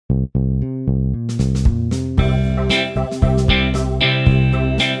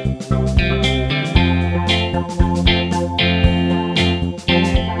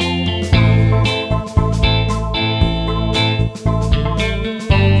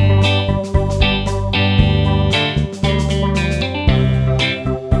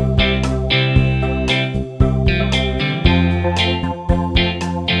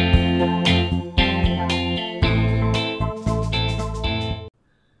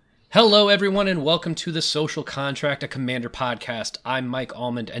Hello, everyone, and welcome to the Social Contract, a Commander podcast. I'm Mike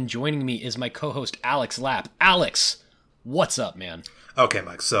Almond, and joining me is my co-host, Alex Lapp. Alex, what's up, man? Okay,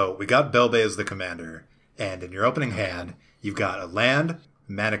 Mike, so we got Belbay as the commander, and in your opening hand, you've got a land,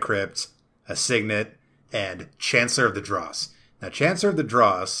 Mana Crypt, a Signet, and Chancellor of the Dross. Now, Chancellor of the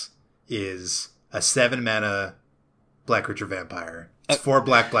Dross is a 7-mana Black Creature Vampire. It's 4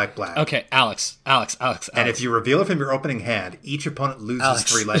 black. Okay, Alex. And if you reveal it from your opening hand, each opponent loses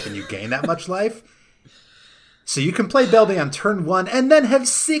 3 life and you gain that much life. So you can play Belbay on turn 1 and then have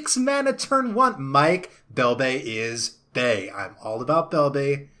 6 mana turn 1. Mike, Belbay is Bay. I'm all about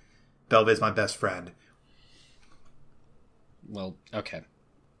Belbay. Belbay is my best friend. Well, okay.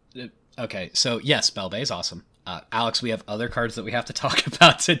 Okay, so yes, Belbay is awesome. Alex, we have other cards that we have to talk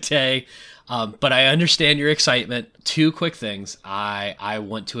about today, but I understand your excitement. 2 quick things. I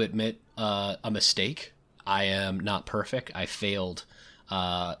want to admit a mistake. I am not perfect. I failed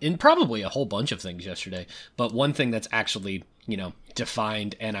in probably a whole bunch of things yesterday, but one thing that's actually,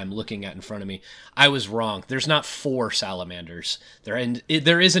 defined and I'm looking at in front of me, I was wrong. There's not 4 salamanders. There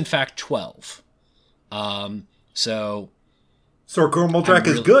is in fact 12. So Gorm Muldrak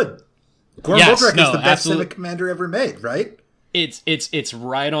is good. Gorm Muldrak is the best Civic commander ever made, right? It's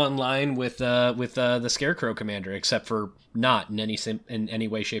right on line with the Scarecrow commander, except for not in any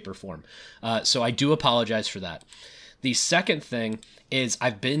way, shape, or form. So I do apologize for that. The second thing is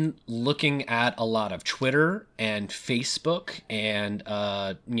I've been looking at a lot of Twitter and Facebook and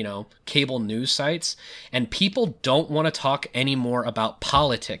cable news sites, and people don't want to talk anymore about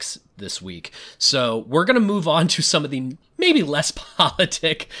politics this week. So we're going to move on to some of the maybe less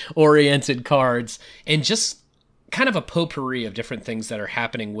politic-oriented cards and just kind of a potpourri of different things that are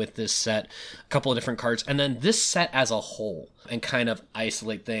happening with this set, a couple of different cards, and then this set as a whole, and kind of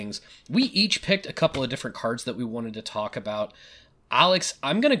isolate things. We each picked a couple of different cards that we wanted to talk about. Alex,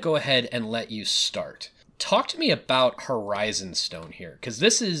 I'm going to go ahead and let you start. Talk to me about Horizon Stone here, because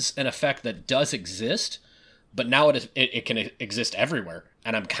this is an effect that does exist, but now it can exist everywhere,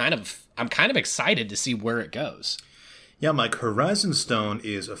 and I'm kind of excited to see where it goes. Yeah, Mike, Horizon Stone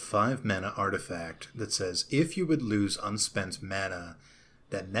is a 5-mana artifact that says if you would lose unspent mana,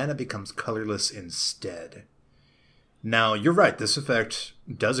 that mana becomes colorless instead. Now, you're right, this effect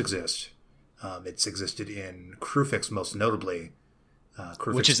does exist. It's existed in Crufix most notably.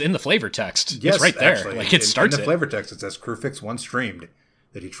 Which is in the flavor text. Yes, it's right there. Actually, it starts in the flavor text, it says Crufix once dreamed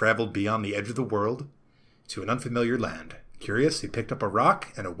that he traveled beyond the edge of the world to an unfamiliar land. Curious, he picked up a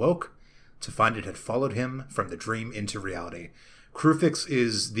rock and awoke to find it had followed him from the dream into reality. Crufix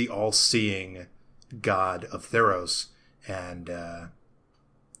is the all-seeing god of Theros, and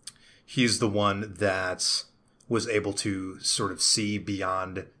he's the one that was able to sort of see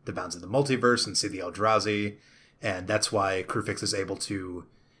beyond the bounds of the multiverse and see the Eldrazi, and that's why Crufix is able to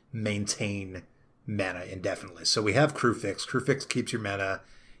maintain mana indefinitely. So we have Crufix. Crufix keeps your mana,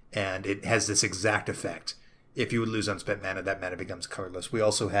 and it has this exact effect. If you would lose unspent mana, that mana becomes colorless. We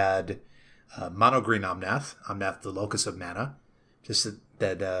also had mono green Omnath, the locus of mana, just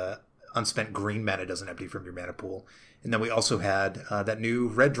that unspent green mana doesn't empty from your mana pool. And then we also had that new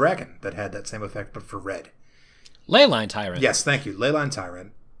red dragon that had that same effect, but for red. Leyline Tyrant. Yes, thank you, Leyline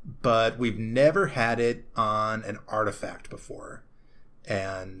Tyrant. But we've never had it on an artifact before.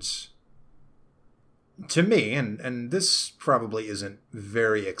 And to me, and this probably isn't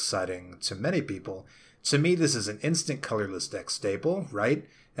very exciting to many people, to me this is an instant colorless deck staple, right?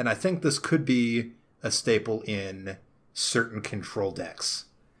 And I think this could be a staple in certain control decks.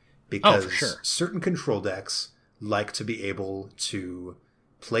 Because for sure. Certain control decks like to be able to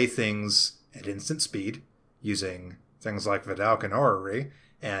play things at instant speed using things like Vidalcan Orrery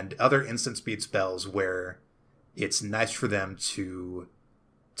and other instant speed spells where it's nice for them to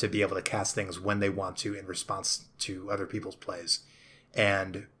be able to cast things when they want to in response to other people's plays.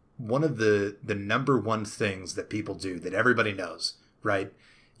 And one of the number one things that people do that everybody knows, right?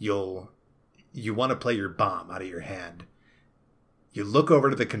 You want to play your bomb out of your hand. You look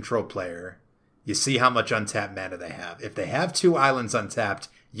over to the control player, you see how much untapped mana they have. If they have 2 islands untapped,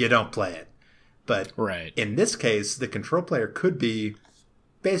 you don't play it. But right. In this case, the control player could be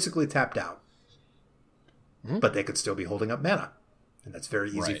basically tapped out. Mm-hmm. But they could still be holding up mana. and that's very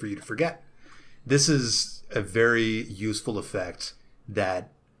easy Right. for you to forget. This is a very useful effect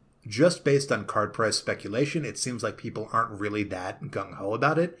that, just based on card price speculation, it seems like people aren't really that gung-ho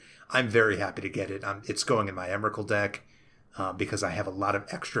about it. I'm very happy to get it. It's going in my Emrakul deck because I have a lot of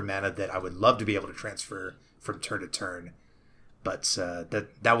extra mana that I would love to be able to transfer from turn to turn. But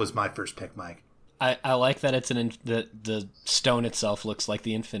that was my first pick, Mike. I like that it's the stone itself looks like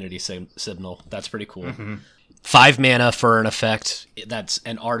the infinity signal. That's pretty cool. Mm-hmm. 5 mana for an effect. That's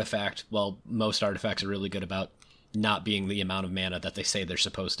an artifact. Well, most artifacts are really good about not being the amount of mana that they say they're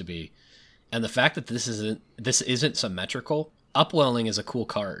supposed to be. And the fact that this isn't symmetrical, Upwelling is a cool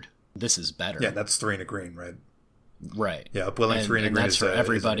card. This is better. Yeah, that's 3 and a green, right? Right. Yeah, Upwelling 3 and a green that's is for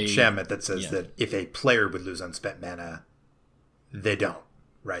everybody. Is an enchantment that says that if a player would lose unspent mana, they don't,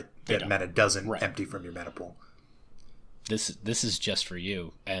 right? That mana doesn't empty from your mana pool. This is just for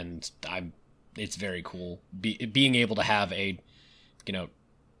you, and it's very cool. Being able to have the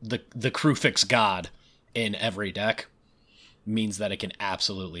Crufix God in every deck means that it can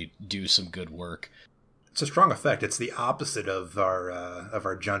absolutely do some good work. It's a strong effect. It's the opposite of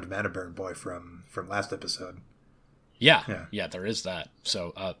our Jund Mana Burn boy from last episode. Yeah, there is that.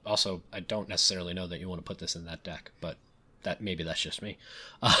 So also, I don't necessarily know that you want to put this in that deck, but maybe that's just me.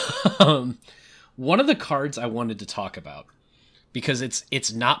 One of the cards I wanted to talk about, because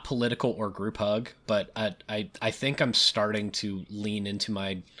it's not political or group hug, but I think I'm starting to lean into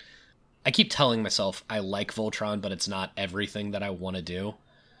my... I keep telling myself I like Voltron, but it's not everything that I want to do.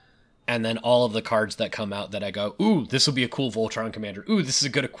 And then all of the cards that come out that I go, ooh, this will be a cool Voltron commander. Ooh, this is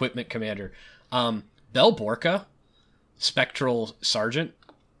a good equipment commander. Bell Borka, Spectral Sergeant,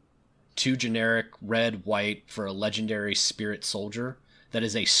 2 generic red, white for a legendary spirit soldier that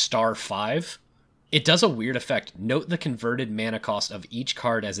is a star 5. It does a weird effect. Note the converted mana cost of each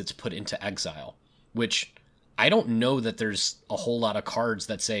card as it's put into exile, which I don't know that there's a whole lot of cards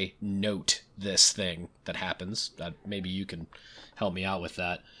that say note this thing that happens. Maybe you can help me out with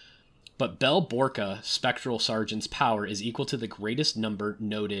that. But Bell Borka, Spectral Sergeant's power is equal to the greatest number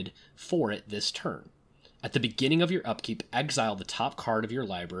noted for it this turn. At the beginning of your upkeep, exile the top card of your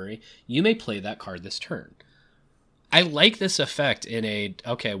library. You may play that card this turn. I like this effect in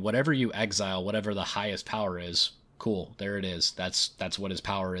whatever you exile, whatever the highest power is, cool, there it is. That's what his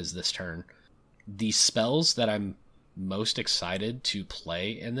power is this turn. The spells that I'm most excited to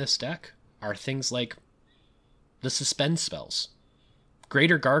play in this deck are things like the suspend spells.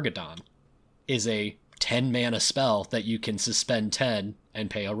 Greater Gargadon is a 10 mana spell that you can suspend 10 and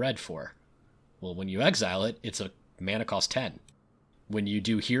pay a red for. Well, when you exile it, it's a mana cost 10. When you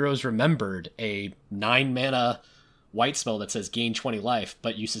do Heroes Remembered, a 9 mana white spell that says gain 20 life,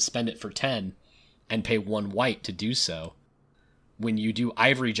 but you suspend it for 10 and pay 1 white to do so. When you do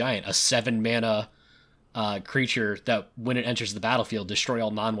Ivory Giant, a 7 mana creature that when it enters the battlefield, destroy all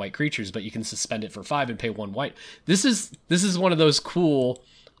non-white creatures, but you can suspend it for 5 and pay 1 white. This is one of those cool,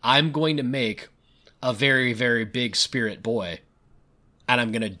 I'm going to make a very, very big spirit boy, and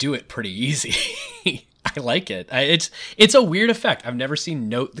I'm going to do it pretty easy. I like it. It's a weird effect. I've never seen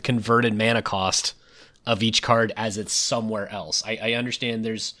note the converted mana cost of each card as it's somewhere else. I understand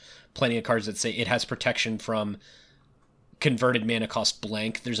there's plenty of cards that say it has protection from converted mana cost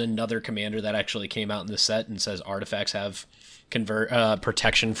blank. There's another commander that actually came out in the set and says artifacts have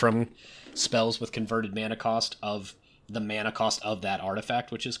protection from spells with converted mana cost of the mana cost of that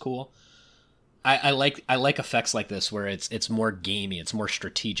artifact, which is cool. I like effects like this where it's more gamey, it's more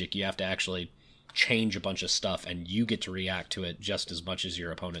strategic. You have to actually change a bunch of stuff and you get to react to it just as much as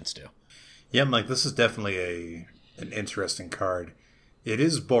your opponents do. Yeah, Mike, this is definitely an interesting card. It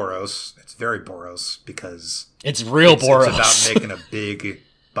is Boros. It's very Boros because it's real Boros. It's about making a big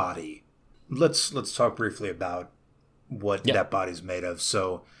body. Let's talk briefly about what that body's made of.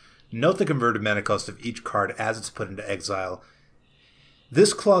 So, note the converted mana cost of each card as it's put into exile.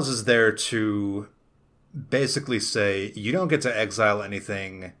 This clause is there to basically say you don't get to exile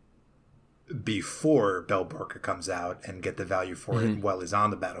anything before Bell Borka comes out and get the value for it while he's on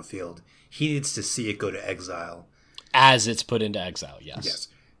the battlefield. He needs to see it go to exile. As it's put into exile, yes. Yes.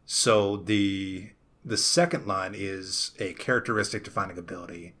 So the second line is a characteristic defining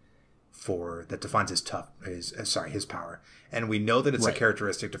ability that defines his power. And we know that it's a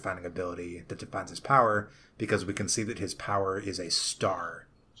characteristic defining ability that defines his power because we can see that his power is a star.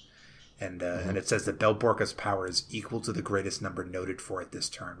 And it says that Bell Borka's power is equal to the greatest number noted for it this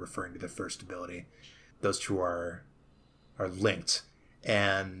turn, referring to the first ability. Those two are linked.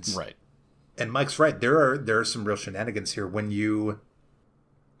 And and Mike's right. There are some real shenanigans here. When you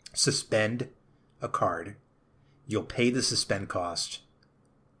suspend a card, you'll pay the suspend cost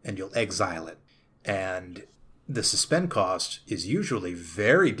and you'll exile it. And the suspend cost is usually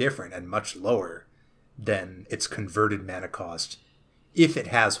very different and much lower than its converted mana cost, if it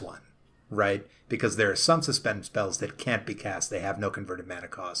has one, right? Because there are some suspend spells that can't be cast. They have no converted mana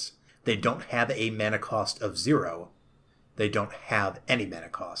cost. They don't have a mana cost of 0. They don't have any mana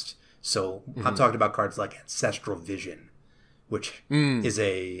cost. So I'm talking about cards like Ancestral Vision, which is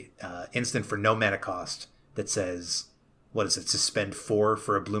a instant for no mana cost that says, what is it, suspend 4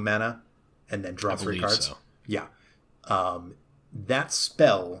 for a blue mana and then draw 3 cards? So. Yeah. That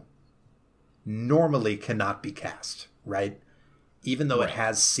spell normally cannot be cast, right? Even though it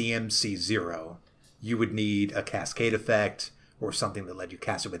has CMC 0, you would need a Cascade effect or something that let you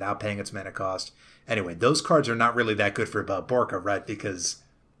cast it without paying its mana cost. Anyway, those cards are not really that good for Borka, right? Because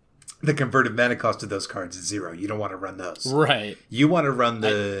the converted mana cost of those cards is 0. You don't want to run those. Right. You want to run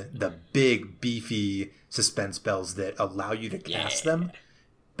the big, beefy suspend spells that allow you to cast them,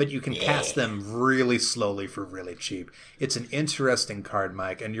 but you can cast them really slowly for really cheap. It's an interesting card,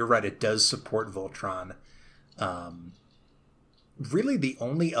 Mike, and you're right, it does support Voltron. Really the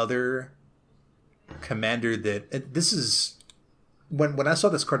only other commander that... This is... When I saw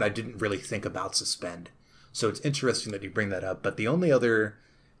this card, I didn't really think about Suspend. So it's interesting that you bring that up. But the only other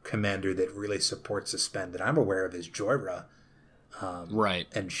commander that really supports Suspend that I'm aware of is Joyra. Right.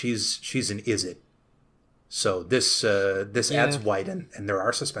 And she's an Izzet. So this adds white, and there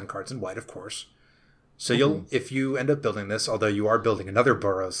are Suspend cards in white, of course. So you'll, if you end up building this, although you are building another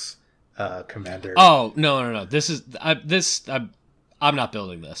Boros commander. Oh, no. I'm not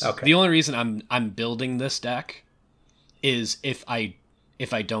building this. Okay. The only reason I'm building this deck is if I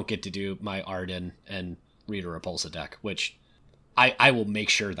don't get to do my Arden and Rita Repulsa deck, which I will make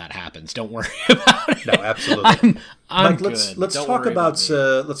sure that happens. Don't worry about it. No, absolutely. I'm Mike, good. let's talk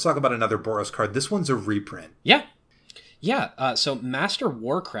about another Boros card. This one's a reprint. Yeah. So Master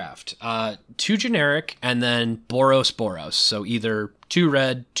Warcraft, 2 generic and then Boros. So either 2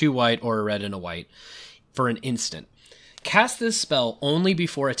 red, 2 white, or a red and a white for an instant. Cast this spell only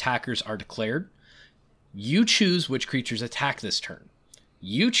before attackers are declared. You choose which creatures attack this turn.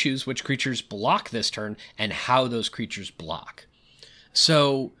 You choose which creatures block this turn and how those creatures block.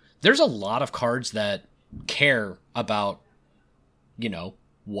 So there's a lot of cards that care about,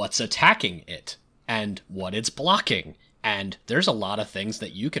 what's attacking it and what it's blocking. And there's a lot of things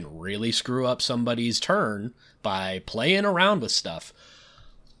that you can really screw up somebody's turn by playing around with stuff.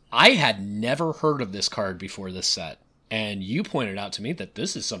 I had never heard of this card before this set. And you pointed out to me that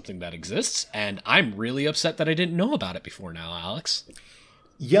this is something that exists, and I'm really upset that I didn't know about it before now, Alex.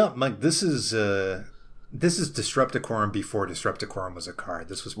 Yeah, Mike, this is Disrupticorum before Disrupticorum was a card.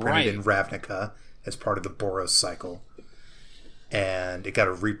 This was printed in Ravnica as part of the Boros cycle. And it got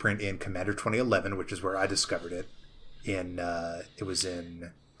a reprint in Commander 2011, which is where I discovered it. It was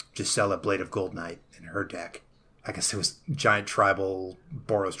in Gisela, Blade of Gold Knight, in her deck. I guess it was Giant Tribal,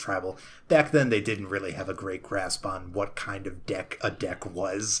 Boros Tribal. Back then, they didn't really have a great grasp on what kind of deck a deck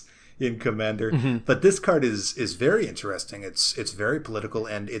was in Commander. Mm-hmm. But this card is very interesting. It's very political,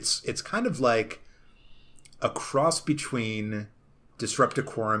 and it's kind of like a cross between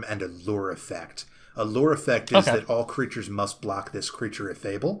Disrupticorum and a Lure Effect. A Lure Effect is that all creatures must block this creature if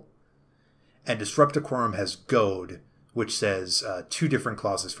able. And Disrupticorum has Goad, which says 2 different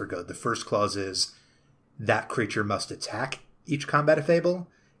clauses for Goad. The first clause is that creature must attack each combat if able,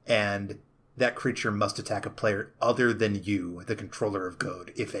 and that creature must attack a player other than you, the controller of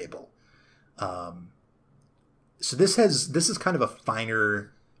Goad, if able. So this is kind of a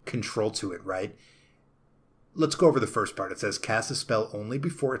finer control to it, right? Let's go over the first part. It says cast a spell only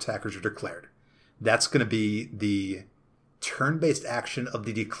before attackers are declared. That's going to be the turn-based action of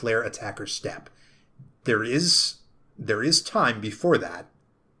the declare attacker step. There is time before that,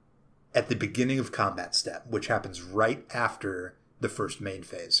 at the beginning of combat step, which happens right after the first main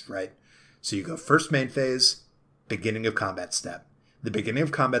phase, right? So you go first main phase, beginning of combat step. The beginning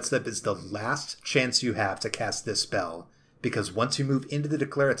of combat step is the last chance you have to cast this spell, because once you move into the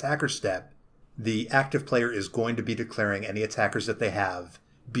declare attacker step, the active player is going to be declaring any attackers that they have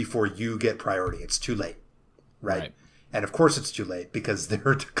before you get priority. It's too late, right? And of course it's too late, because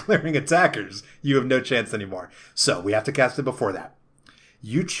they're declaring attackers. You have no chance anymore. So we have to cast it before that.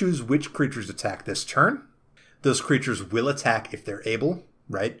 You choose which creatures attack this turn. Those creatures will attack if they're able,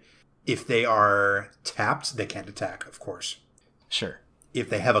 right? If they are tapped, they can't attack, of course. Sure. If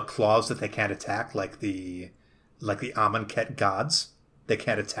they have a clause that they can't attack, like the Amonkhet gods, they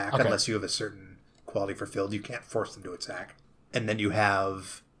can't attack unless you have a certain quality fulfilled. You can't force them to attack. And then you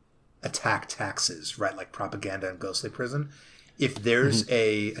have attack taxes, right? Like Propaganda and Ghostly Prison. If there's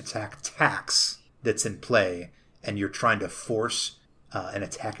a attack tax that's in play, and you're trying to force an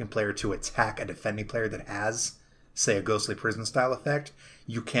attacking player to attack a defending player that has say a Ghostly Prison style effect,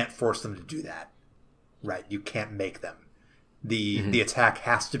 you can't force them to do that. Right? You can't make them. The attack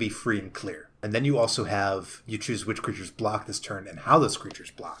has to be free and clear. And then you also you choose which creatures block this turn and how those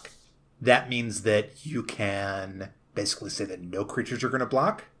creatures block. That means that you can basically say that no creatures are going to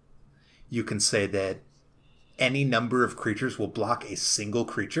block. You can say that any number of creatures will block a single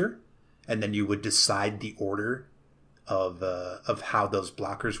creature, and then you would decide the order of how those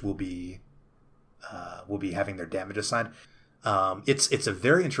blockers will be having their damage assigned. It's a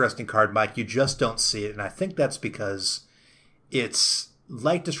very interesting card, Mike. You just don't see it, and I think that's because it's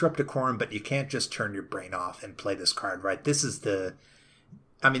like Disrupt Decorum, but you can't just turn your brain off and play this card, right? This is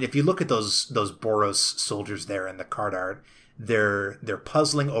if you look at those Boros soldiers there in the card art, they're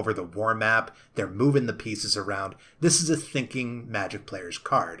puzzling over the war map, they're moving the pieces around. This is a thinking Magic player's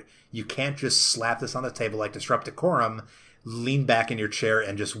card. You can't just slap this on the table like Disrupt Decorum, lean back in your chair,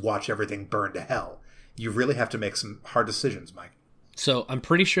 and just watch everything burn to hell. You really have to make some hard decisions, Mike. So I'm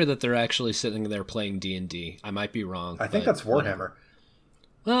pretty sure that they're actually sitting there playing D&D. I might be wrong. I think that's Warhammer.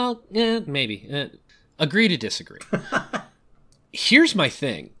 Well, maybe. Agree to disagree. Here's my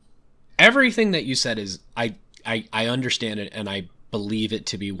thing. Everything that you said is, I understand it, and I believe it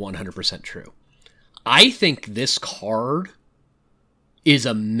to be 100% true. I think this card is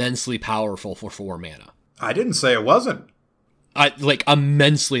immensely powerful for 4 mana. I didn't say it wasn't.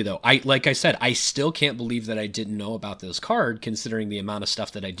 Immensely, though. Like I said, I still can't believe that I didn't know about this card, considering the amount of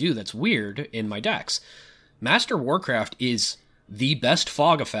stuff that I do that's weird in my decks. Master Warcraft is the best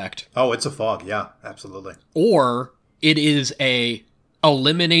fog effect. Oh, it's a fog, yeah, absolutely. Or it is a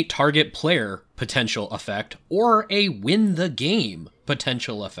eliminate target player potential effect, or a win the game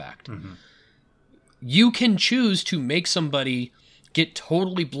potential effect. Mm-hmm. You can choose to make somebody get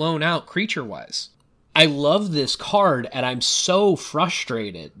totally blown out creature-wise. I love this card, and I'm so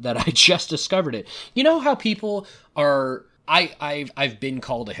frustrated that I just discovered it. You know how people are... I've been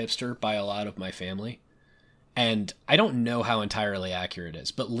called a hipster by a lot of my family, and I don't know how entirely accurate it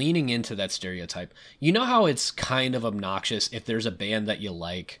is, but leaning into that stereotype, you know how it's kind of obnoxious if there's a band that you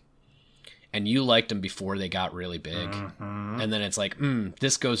like, and you liked them before they got really big, and then it's like,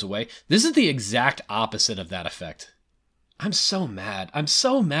 this goes away. This is the exact opposite of that effect. I'm so mad. I'm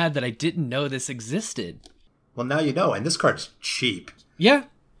so mad that I didn't know this existed. Well, now you know, and this card's cheap. Yeah.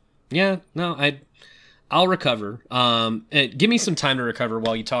 No, I'll recover. Give me some time to recover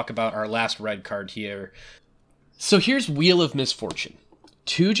while you talk about our last red card here. So here's Wheel of Misfortune.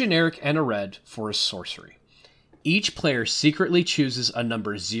 2 generic and a red for a sorcery. Each player secretly chooses a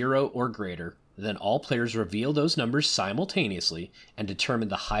number 0 or greater. Then all players reveal those numbers simultaneously and determine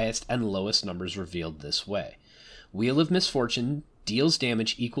the highest and lowest numbers revealed this way. Wheel of Misfortune deals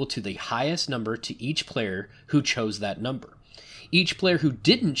damage equal to the highest number to each player who chose that number. Each player who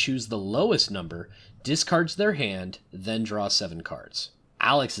didn't choose the lowest number discards their hand, then draws 7 cards.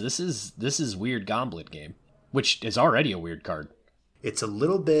 Alex, this is Weird Goblet Game, which is already a weird card. It's a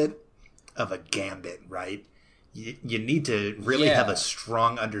little bit of a gambit, right? You need to really have a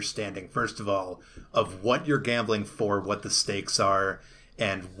strong understanding, first of all, of what you're gambling for, what the stakes are,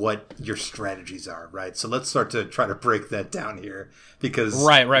 and what your strategies are, right? So let's start to try to break that down here, because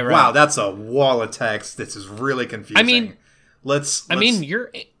right. Wow, that's a wall of text. This is really confusing. I mean, let's you're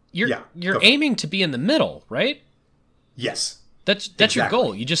aiming to be in the middle, right? Yes, that's exactly your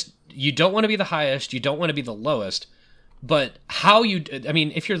goal. You don't want to be the highest, you don't want to be the lowest, but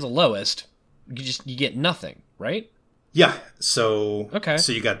if you're the lowest, you get nothing, right? Yeah. So okay.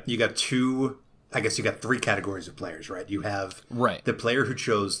 So you got 2. I guess you got 3 categories of players, right? You have the player who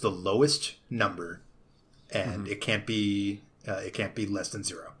chose the lowest number, and it can't be less than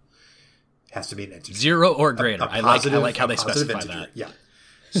 0. It has to be an integer. 0 or greater. I like how they specify integer. That. Yeah.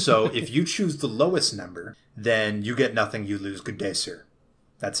 So if you choose the lowest number, then you get nothing. You lose. Good day, sir.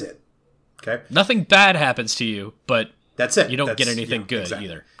 That's it. Okay. Nothing bad happens to you, but that's it. You don't get anything good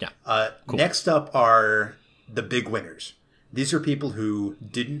either. Yeah. Cool. Next up are the big winners. These are people who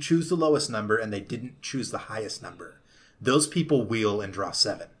didn't choose the lowest number and they didn't choose the highest number. Those people wheel and draw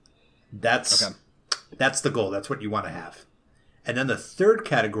 7. That's the goal. That's what you want to have. And then the third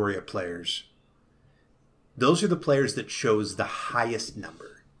category of players, those are the players that chose the highest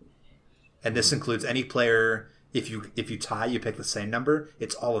number. And this includes any player. If you tie, you pick the same number.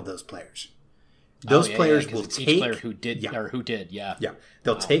 It's all of those players. Those players will take each player who did or who did. Yeah.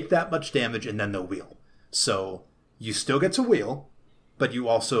 They'll take that much damage and then they'll wheel. So you still get to wheel, but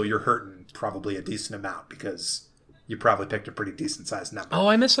you're hurting probably a decent amount because you probably picked a pretty decent sized number. Oh,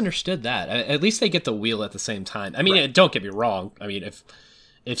 I misunderstood that. At least they get the wheel at the same time. I mean, Don't get me wrong. I mean,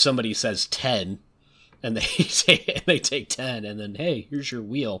 if somebody says 10 and they take 10 and then, hey, here's your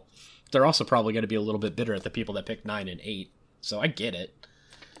wheel, they're also probably going to be a little bit bitter at the people that picked 9 and 8. So I get it.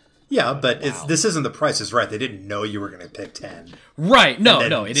 Yeah, but this isn't The Price is Right. They didn't know you were going to pick 10. Right.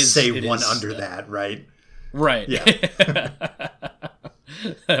 No, it is. Say it one is, under that, right? Right. Yeah.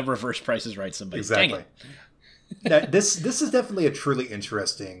 Reverse Price is Right somebody. Exactly. Now, this is definitely a truly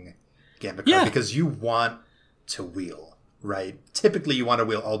interesting Gambit card because you want to wheel, right? Typically you want to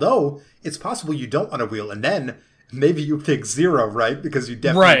wheel, although it's possible you don't want to wheel, and then maybe you pick 0, right? Because you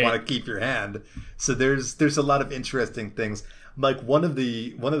definitely want to keep your hand. So there's a lot of interesting things. Like one of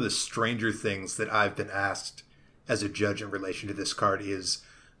the stranger things that I've been asked as a judge in relation to this card is,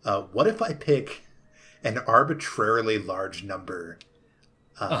 what if I pick an arbitrarily large number,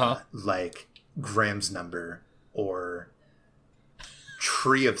 like Graham's number or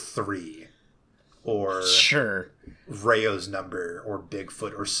Tree of 3 or Rayo's number or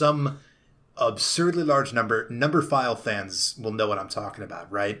Bigfoot or some absurdly large number. Number file fans will know what I'm talking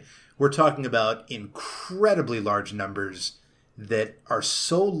about, right? We're talking about incredibly large numbers that are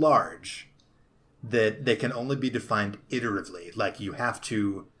so large that they can only be defined iteratively. Like you have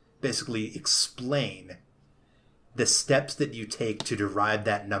to basically explain the steps that you take to derive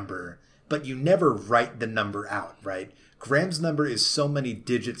that number, but you never write the number out, right? Graham's number is so many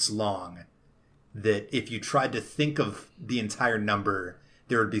digits long that if you tried to think of the entire number,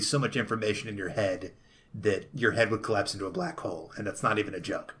 there would be so much information in your head that your head would collapse into a black hole. And that's not even a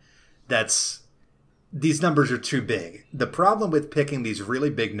joke. These numbers are too big. The problem with picking these really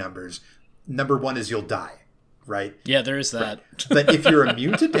big numbers, number one is you'll die, right? Yeah, there is that. Right. But if you're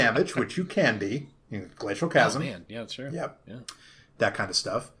immune to damage, which you can be, Glacial Chasm. Oh, man. Yeah, that's true. Yep. Yeah. That kind of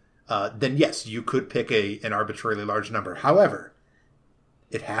stuff. Then yes, you could pick an arbitrarily large number. However,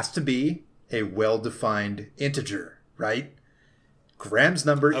 it has to be a well-defined integer, right? Graham's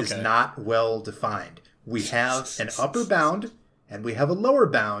number is not well-defined. We have an upper bound and we have a lower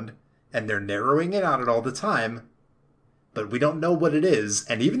bound, and they're narrowing it out at all the time, but we don't know what it is.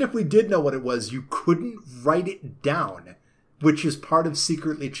 And even if we did know what it was, you couldn't write it down, which is part of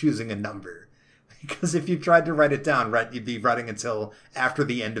secretly choosing a number. Because if you tried to write it down, right, you'd be writing until after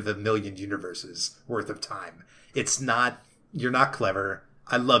the end of 1,000,000 universes worth of time. You're not clever.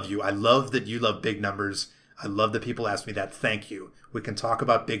 I love you. I love that you love big numbers. I love that people ask me that. Thank you. We can talk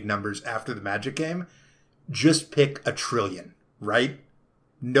about big numbers after the Magic game. Just pick a trillion, right?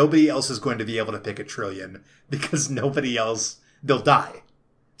 Nobody else is going to be able to pick a trillion because nobody else, they'll die.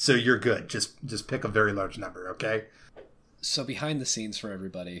 So you're good. Just pick a very large number, okay? So behind the scenes for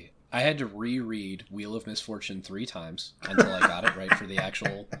everybody, I had to reread Wheel of Misfortune 3 times until I got it right for the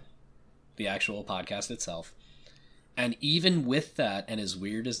actual podcast itself. And even with that, and as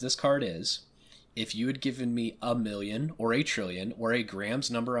weird as this card is, if you had given me 1,000,000 or a trillion or a Graham's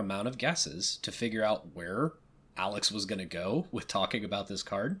number amount of guesses to figure out where Alex was going to go with talking about this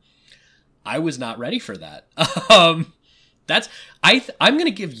card, I was not ready for that. I'm going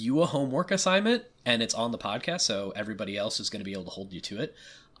to give you a homework assignment, and it's on the podcast, so everybody else is going to be able to hold you to it.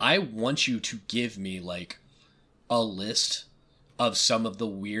 I want you to give me like a list of some of the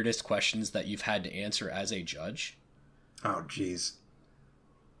weirdest questions that you've had to answer as a judge. Oh, geez.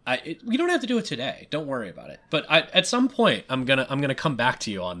 We don't have to do it today. Don't worry about it. But at some point, I'm gonna come back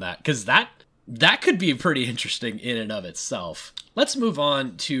to you on that, because that could be pretty interesting in and of itself. Let's move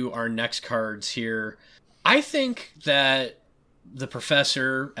on to our next cards here. I think that the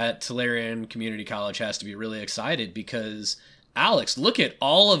professor at Tolarian Community College has to be really excited because, Alex, look at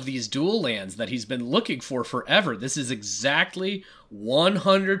all of these dual lands that he's been looking for forever. This is exactly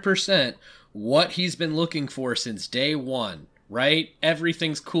 100% what he's been looking for since day one, right?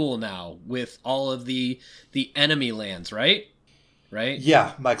 Everything's cool now with all of the enemy lands, right? Right?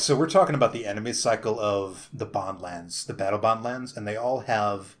 Yeah, Mike, so we're talking about the enemy cycle of the bond lands, the battle bond lands, and they all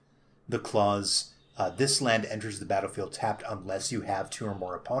have the clause, this land enters the battlefield tapped unless you have 2 or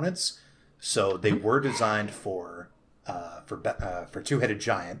more opponents. So they were designed for Two-Headed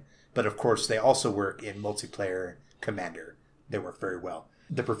Giant, but of course they also work in multiplayer Commander. They work very well.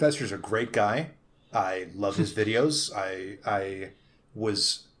 The professor's a great guy. I love his videos. I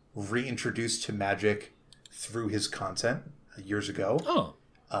was reintroduced to Magic through his content years ago. Oh,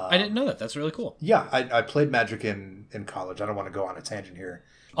 I didn't know that. That's really cool. Yeah, I played Magic in college. I don't want to go on a tangent here.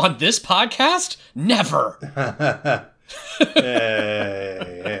 On this podcast? Never.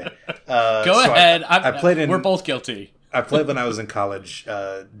 Hey. Go ahead. I played we're both guilty. I played when I was in college.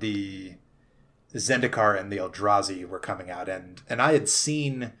 The Zendikar and the Eldrazi were coming out, and I had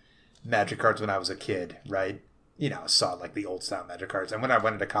seen Magic cards when I was a kid, right? You know, saw like the old style Magic cards. And when I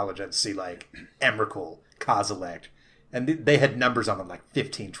went into college, I'd see like Emrakul, Kozilek, and they had numbers on them like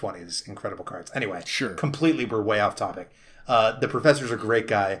 15, 20s, incredible cards. Anyway, sure. Completely, we're way off topic. The professor's a great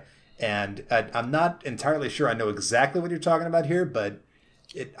guy, And I'm not entirely sure I know exactly what you're talking about here, but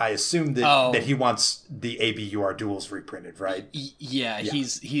I assume that he wants the ABUR duels reprinted, right? Yeah,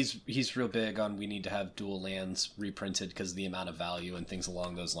 he's real big on we need to have dual lands reprinted because of the amount of value and things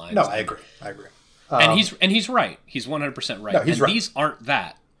along those lines. No, I agree. And he's right. He's 100% right. No, he's right. These aren't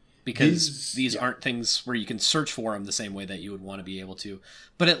that. Because these aren't things where you can search for them the same way that you would want to be able to.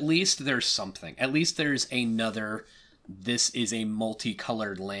 But at least there's something. At least there's another, this is a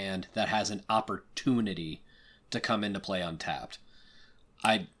multicolored land that has an opportunity to come into play untapped.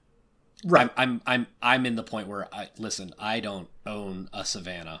 I'm in the point where, I don't own a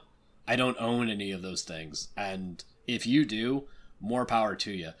Savannah. I don't own any of those things. And if you do, more power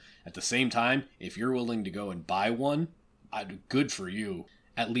to you. At the same time, if you're willing to go and buy one, good for you.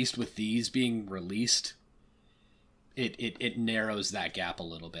 At least with these being released, it narrows that gap a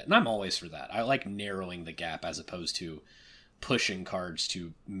little bit. And I'm always for that. I like narrowing the gap as opposed to pushing cards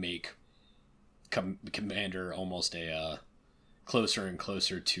to make Commander almost a closer and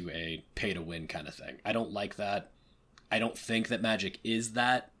closer to a pay-to-win kind of thing. I don't like that. I don't think that Magic is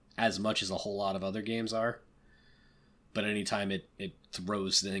that as much as a whole lot of other games are. But anytime it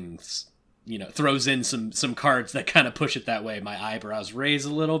throws things... throws in some cards that kind of push it that way. My eyebrows raise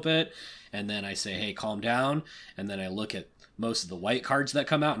a little bit, and then I say, hey, calm down. And then I look at most of the white cards that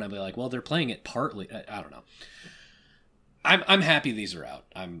come out, and I'll be like, well, they're playing it partly. I don't know. I'm happy these are out.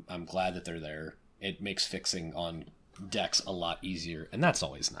 I'm glad that they're there. It makes fixing on decks a lot easier, and that's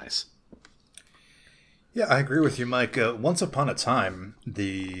always nice. Yeah, I agree with you, Mike. Once upon a time,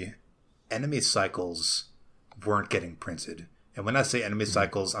 the enemy cycles weren't getting printed. And when I say enemy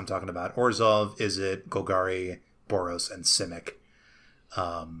cycles, I'm talking about Orzhov, Izzet, Golgari, Boros, and Simic.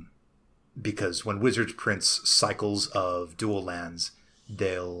 Because when Wizards prints cycles of dual lands,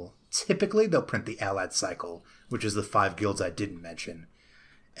 they'll print the Allied cycle, which is the 5 guilds I didn't mention.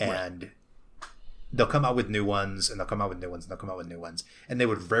 And they'll come out with new ones, and they'll come out with new ones, and they'll come out with new ones. And they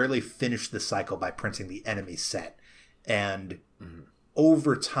would rarely finish the cycle by printing the enemy set. And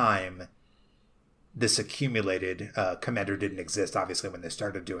over time... this accumulated. Commander didn't exist, obviously, when they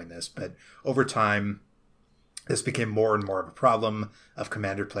started doing this, but over time, this became more and more of a problem of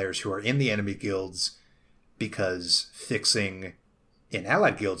Commander players who are in the enemy guilds because fixing in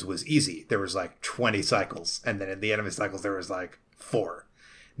Allied guilds was easy. There was like 20 cycles, and then in the enemy cycles, there was like 4.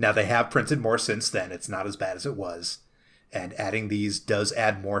 Now, they have printed more since then. It's not as bad as it was, and adding these does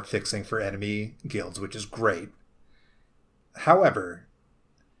add more fixing for enemy guilds, which is great. However...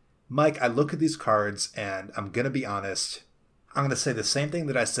 Mike, I look at these cards, and I'm going to be honest. I'm going to say the same thing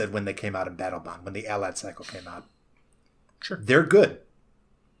that I said when they came out in Battlebond, when the Allied cycle came out. Sure. They're good.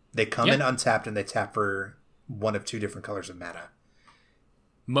 They come in untapped, and they tap for one of 2 different colors of mana.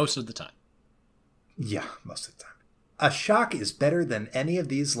 Most of the time. Yeah, most of the time. A shock is better than any of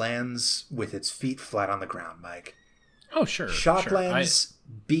these lands with its feet flat on the ground, Mike. Oh, sure. Shock lands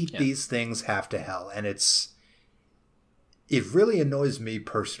beat these things half to hell, and it really annoys me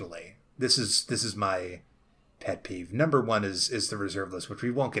personally. This is my pet peeve. Number 1 is the reserve list, which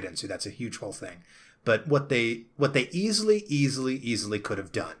we won't get into. That's a huge whole thing. But what they easily could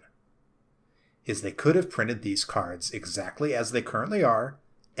have done is they could have printed these cards exactly as they currently are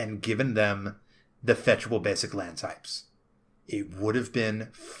and given them the fetchable basic land types. It would have been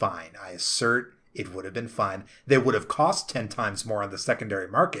fine. I assert it would have been fine. They would have cost 10 times more on the secondary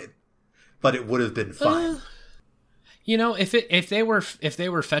market, but it would have been fine. If they were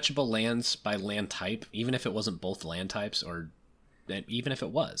fetchable lands by land type, even if it wasn't both land types, or even if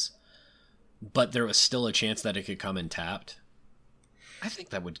it was, but there was still a chance that it could come in tapped, I think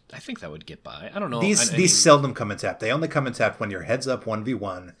that would get by. I don't know. These seldom come in tapped. They only come in tapped when you're heads up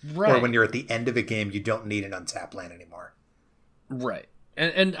 1v1, right, or when you're at the end of a game. You don't need an untapped land anymore. Right,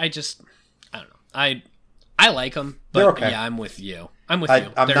 and I don't know. I like them, but they're okay. Yeah, I'm with you. I'm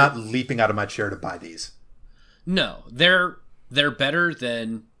not leaping out of my chair to buy these. No, they're better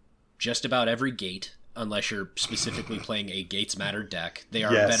than just about every gate, unless you're specifically playing a Gates Matter deck. They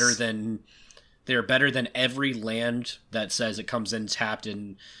are better than every land that says it comes in tapped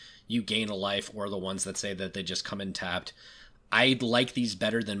and you gain a life, or the ones that say that they just come in tapped. I like these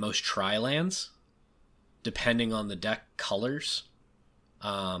better than most tri-lands, depending on the deck colors.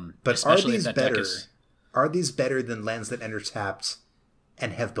 But are these better? Are these better than lands that enter tapped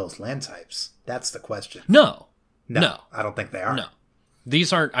and have both land types? That's the question. No, I don't think they are. No,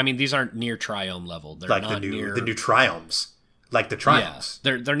 these aren't near Triome level. They're like not the near new Triomes, like the Triomes.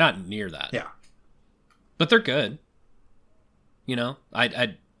 Yeah, they're not near that. Yeah, but they're good.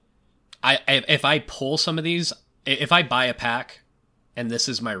 I if I pull some of these, if I buy a pack, and this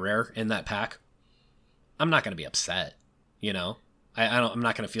is my rare in that pack, I'm not going to be upset. I'm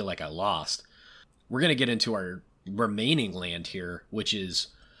not going to feel like I lost. We're going to get into our remaining land here, which is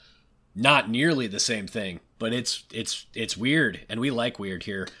not nearly the same thing, but it's weird, and we like weird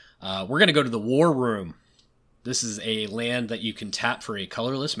here. We're going to go to the War Room. This is a land that you can tap for a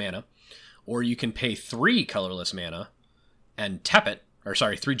colorless mana, or you can pay 3 colorless mana and tap it, or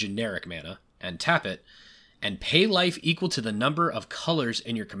sorry, 3 generic mana and tap it, and pay life equal to the number of colors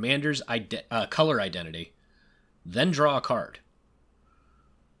in your commander's color identity. Then draw a card.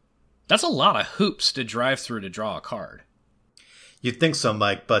 That's a lot of hoops to drive through to draw a card. You'd think so,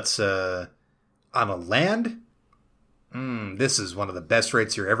 Mike, but on a land, this is one of the best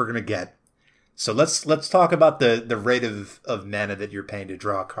rates you're ever going to get. So let's talk about the rate of mana that you're paying to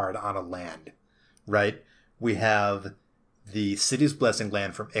draw a card on a land, right? We have the City's Blessing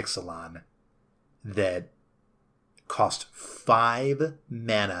land from Ixalan that cost 5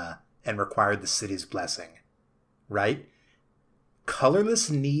 mana and required the City's Blessing, right? Colorless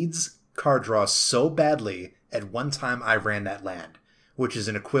needs card draw so badly. At one time, I ran that land, which is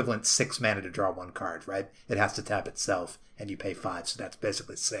an equivalent 6 mana to draw 1 card, right? It has to tap itself, and you pay 5, so that's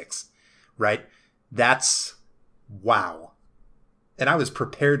basically 6, right? That's wow. And I was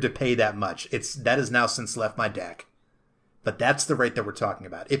prepared to pay that much. That has now since left my deck. But that's the rate that we're talking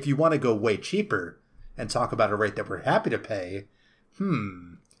about. If you want to go way cheaper and talk about a rate that we're happy to pay,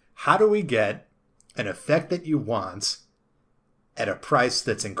 how do we get an effect that you want at a price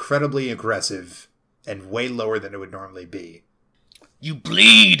that's incredibly aggressive and way lower than it would normally be? You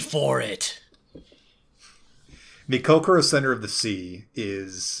bleed for it! Mikokoro, Center of the Sea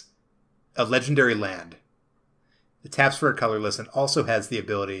is a legendary land. It taps for a colorless and also has the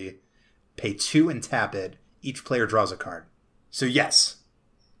ability pay 2 and tap it. Each player draws a card. So yes,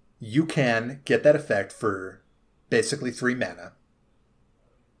 you can get that effect for basically 3 mana.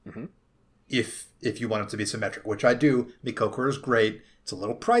 Mm-hmm. If you want it to be symmetric, which I do. Mikokoro is great. It's a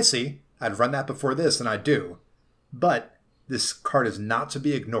little pricey. I'd run that before this, and I do. But this card is not to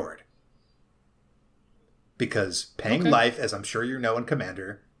be ignored. Because paying life, as I'm sure you know in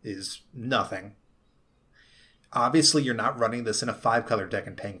Commander, is nothing. Obviously, you're not running this in a 5-color deck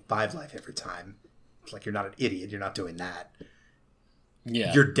and paying 5 life every time. It's like you're not an idiot. You're not doing that.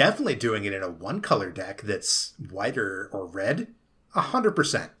 Yeah. You're definitely doing it in a 1-color deck that's white or red.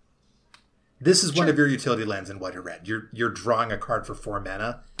 100%. This is one of your utility lands in white or red. You're drawing a card for 4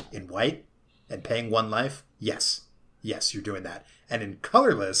 mana in white and paying 1 life. Yes, you're doing that. And in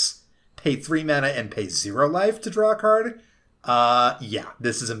colorless, pay 3 mana and pay 0 life to draw a card.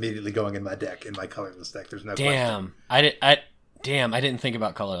 This is immediately going in my deck, in my colorless deck. There's no question. I didn't think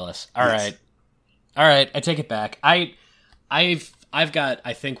about colorless. All right, I take it back. I've got,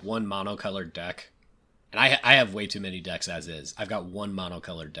 I think, 1 monocolored deck, and I have way too many decks as is. I've got 1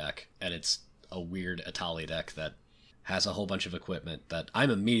 monocolored deck, and it's a weird Atali deck that has a whole bunch of equipment that I'm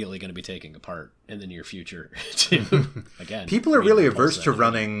immediately going to be taking apart in the near future. Again, people are really averse to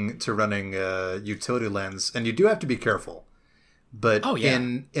running utility lands, and you do have to be careful. But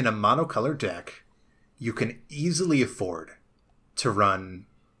in a monocolored deck, you can easily afford to run,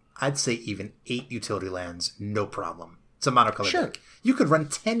 I'd say, even 8 utility lands, no problem. It's a monocolored deck. You could run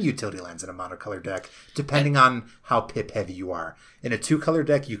 10 utility lands in a monocolored deck, depending on how pip heavy you are. In a 2-color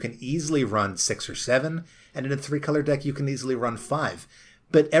deck, you can easily run 6 or 7, and in a 3-color deck, you can easily run 5.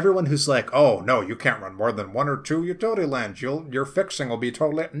 But everyone who's like, oh, no, you can't run more than 1 or 2 utility lands. Your fixing will be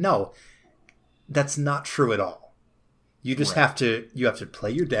totally... No, that's not true at all. You just have to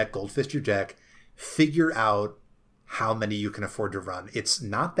play your deck, goldfist your deck, figure out how many you can afford to run. It's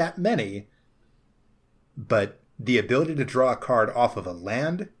not that many, but the ability to draw a card off of a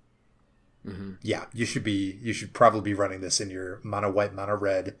land, you should probably be running this in your mono white, mono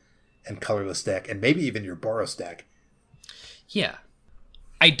red, and colorless deck, and maybe even your Boros deck. Yeah.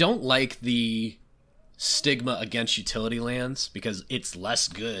 I don't like the stigma against utility lands because it's less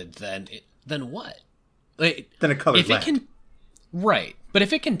good than what? Than a colored land. Right. But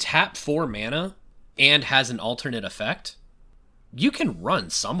if it can tap 4 mana and has an alternate effect, you can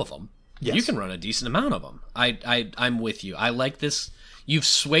run some of them. Yes. You can run a decent amount of them. I'm with you. I like this. You've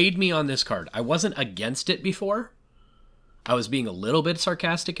swayed me on this card. I wasn't against it before. I was being a little bit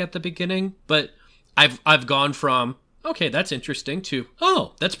sarcastic at the beginning, but I've gone from, okay, that's interesting, to,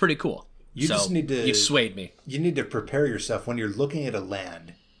 oh, that's pretty cool. You've swayed me. You need to prepare yourself when you're looking at a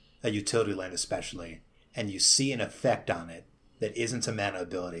land, a utility land especially, and you see an effect on it that isn't a mana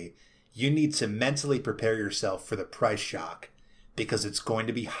ability. You need to mentally prepare yourself for the price shock, because it's going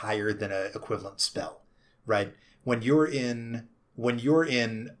to be higher than an equivalent spell, right? When you're in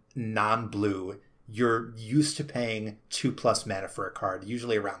non-blue, you're used to paying 2+ mana for a card,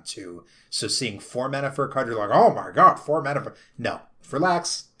 usually around 2. So seeing 4 mana for a card, you're like, oh my god, 4 mana for... No,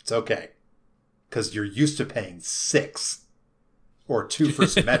 relax, it's okay. Because you're used to paying 6. Or 2 for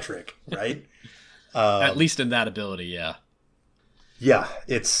symmetric, right? At least in that ability, yeah. Yeah,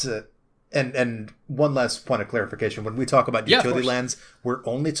 it's... And one last point of clarification. When we talk about utility lands, we're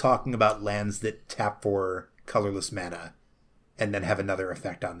only talking about lands that tap for colorless mana and then have another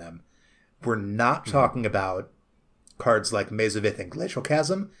effect on them. We're not talking about cards like Maze of Ith and Glacial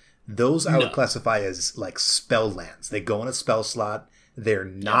Chasm. Those I would classify as like spell lands. They go in a spell slot. They're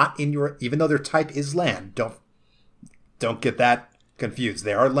not in your... Even though their type is land, don't get that confused.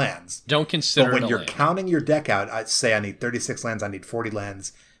 They are lands. Don't consider it But when you're land. counting your deck out, I'd say I need 36 lands, I need 40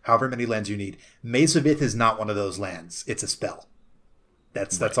 lands, however many lands you need. Maze of Ith is not one of those lands. It's a spell.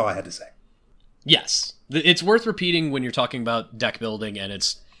 That's all I had to say. Yes. It's worth repeating when you're talking about deck building, and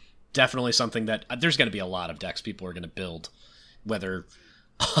it's definitely something that there's going to be a lot of decks people are going to build, whether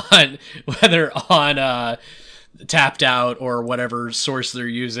on tapped out or whatever source they're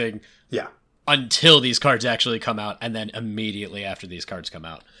using. Yeah. Until these cards actually come out, and then immediately after these cards come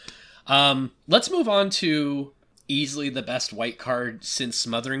out. Let's move on to easily the best white card since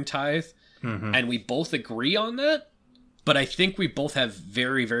Smothering Tithe, and we both agree on that, but I think we both have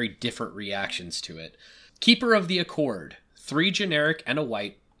very, very different reactions to it. Keeper of the Accord, 3 generic and a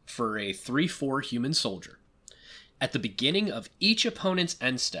white for a 3/4 human soldier. At the beginning of each opponent's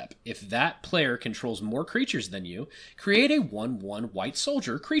end step, if that player controls more creatures than you, create a 1/1 white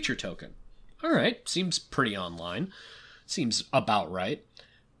soldier creature token. All right, seems pretty online. Seems about right.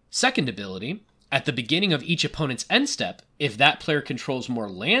 Second ability, at the beginning of each opponent's end step, if that player controls more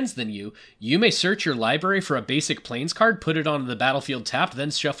lands than you, you may search your library for a basic plains card, put it onto the battlefield tapped, then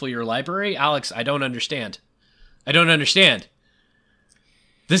shuffle your library. Alex, I don't understand.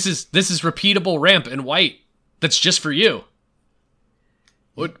 This is repeatable ramp in white. That's just for you.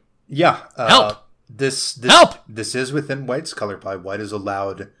 What? Yeah. Help! Help! This is within white's color palette. White is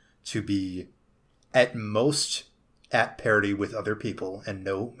allowed to be at most at parity with other people and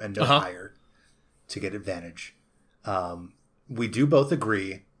no higher to get advantage. We do both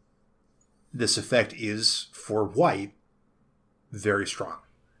agree this effect is, for white, very strong.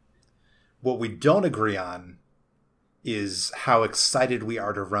 What we don't agree on is how excited we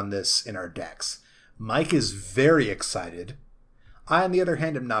are to run this in our decks. Mike is very excited. I, on the other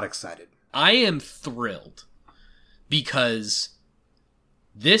hand, am not excited. I am thrilled because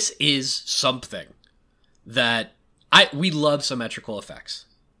this is something that we love symmetrical effects.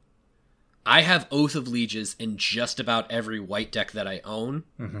 I have Oath of Lieges in just about every white deck that I own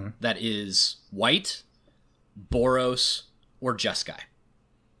that is white, Boros, or Jeskai.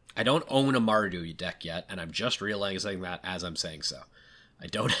 I don't own a Mardu deck yet, and I'm just realizing that as I'm saying so. I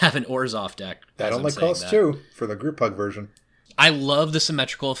don't have an Orzhov deck. That only costs 2 for the group hug version. I love the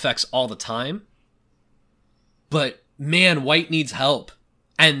symmetrical effects all the time, but man, white needs help.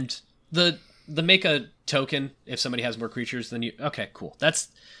 And the make a token if somebody has more creatures than you. Okay, cool. That's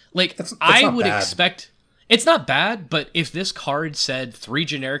I would expect. It's not bad, but if this card said 3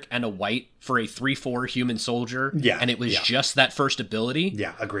 generic and a white for a 3/4 human soldier, and it was just that first ability,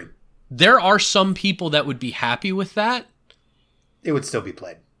 agreed. There are some people that would be happy with that. It would still be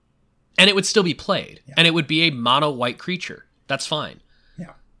played. And it would still be played. Yeah. And it would be a mono white creature. That's fine.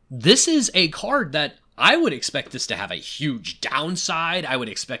 Yeah. This is a card that I would expect this to have a huge downside. I would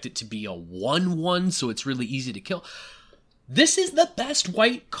expect it to be a 1/1, so it's really easy to kill. This is the best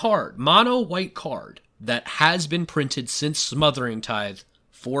white card, mono white card, that has been printed since Smothering Tithe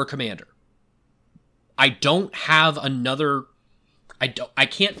for Commander. I don't have another... I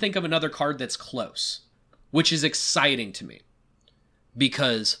can't think of another card that's close, which is exciting to me.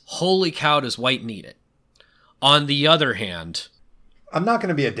 Because holy cow, does white need it. On the other hand... I'm not going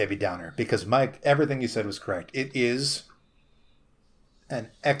to be a Debbie Downer, because Mike, everything you said was correct. It is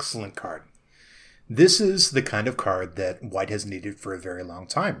an excellent card. This is the kind of card that white has needed for a very long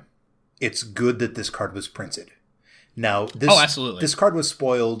time. It's good that this card was printed. Now, absolutely. This card was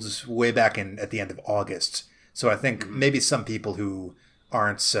spoiled way back at the end of August. So I think maybe some people who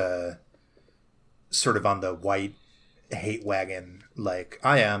aren't sort of on the white hate wagon like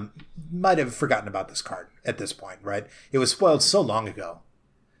I am might have forgotten about this card at this point, right? It was spoiled so long ago,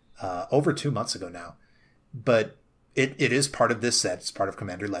 over 2 months ago now, but it is part of this set. It's part of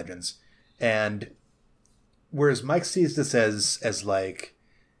Commander Legends, and whereas Mike sees this as like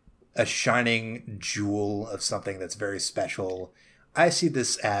a shining jewel of something that's very special, I see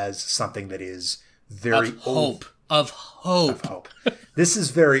this as something that is very of hope. This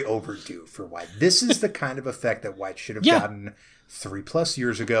is very overdue for white. This is the kind of effect that white should have gotten 3+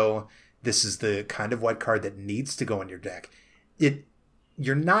 years ago. This is the kind of white card that needs to go in your deck.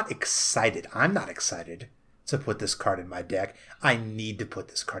 You're not excited. I'm not excited to put this card in my deck. I need to put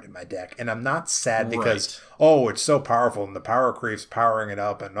this card in my deck. And I'm not sad because, it's so powerful and the power creep's powering it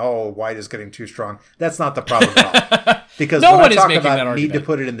up and, white is getting too strong. That's not the problem at all. Because when I talk about need to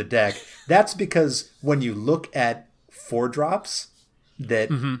put it in the deck, that's because when you look at 4-drops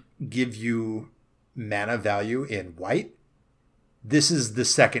that give you mana value in white, this is the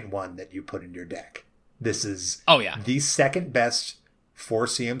second one that you put in your deck. This is the second best 4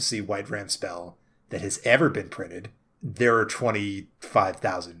 CMC white ramp spell that has ever been printed. There are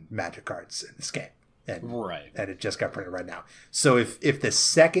 25,000 Magic cards in this game. And it just got printed right now. So if the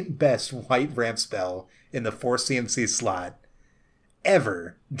second best white ramp spell in the 4 CMC slot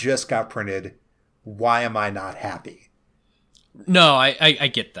ever just got printed, why am I not happy? No, I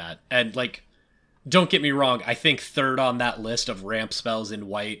get that. And, like, don't get me wrong, I think third on that list of ramp spells in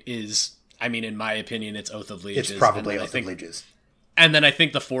white is, I mean, in my opinion, it's Oath of Lieges. It's probably Oath of Lieges. And then I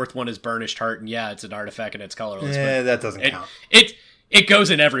think the fourth one is Burnished Heart, and it's an artifact and it's colorless. Yeah, that doesn't count. It goes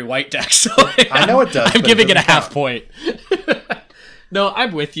in every white deck, so I know it does. I'm giving it a half point. No,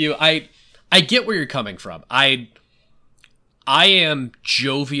 I'm with you. I get where you're coming from. I am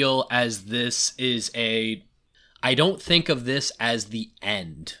jovial as this is I don't think of this as the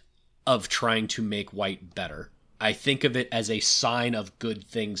end of trying to make white better. I think of it as a sign of good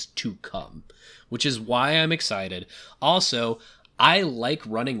things to come, which is why I'm excited. Also, I like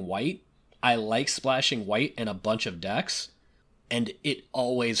running white. I like splashing white in a bunch of decks, and it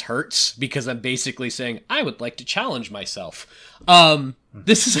always hurts because I'm basically saying, I would like to challenge myself.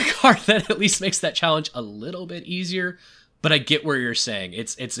 This is a card that at least makes that challenge a little bit easier, but I get where you're saying.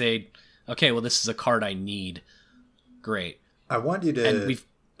 It's this is a card I need. Great. I want you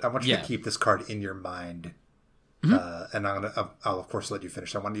to keep this card in your mind. And I'll of course let you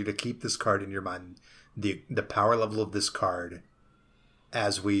finish. I want you to keep this card in your mind, the power level of this card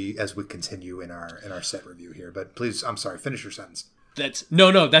as we continue in our set review here. But please, I'm sorry, finish your sentence.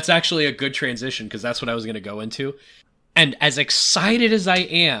 That's actually a good transition because that's what I was going to go into. And as excited as I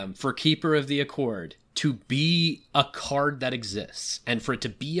am for Keeper of the Accord to be a card that exists, and for it to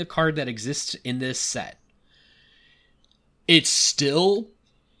be a card that exists in this set, it's still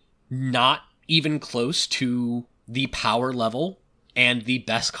not even close to the power level and the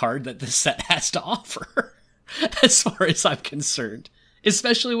best card that this set has to offer, as far as I'm concerned,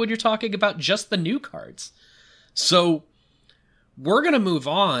 especially when you're talking about just the new cards. So we're going to move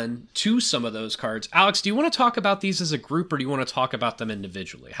on to some of those cards. Alex, do you want to talk about these as a group, or do you want to talk about them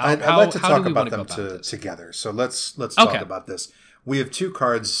individually? I'd like to talk about them together. So let's talk about this. We have 2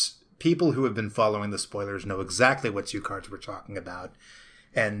 cards. People who have been following the spoilers know exactly what 2 cards we're talking about.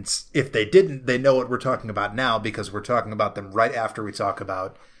 And if they didn't, they know what we're talking about now because we're talking about them right after we talk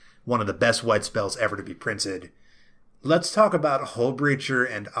about one of the best white spells ever to be printed. Let's talk about Hullbreacher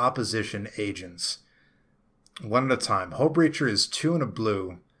and Opposition Agents. One at a time. Hullbreacher is 2 and a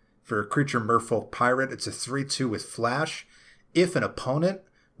blue. For a creature Merfolk Pirate, it's a 3/2 with flash. If an opponent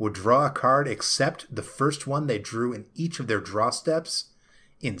would draw a card except the first one they drew in each of their draw steps,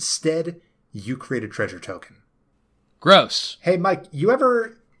 instead, you create a treasure token. Gross. Hey, Mike, you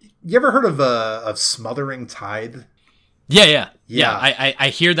ever heard of Smothering Tithe? Yeah. I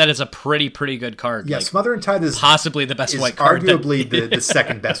hear that is a pretty good card. Yeah, like, Smothering Tithe is possibly the best white card. Arguably the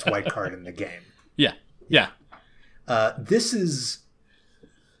second best white card in the game. Yeah. This is,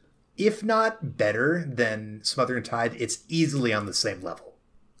 if not better than Smothering Tithe, it's easily on the same level.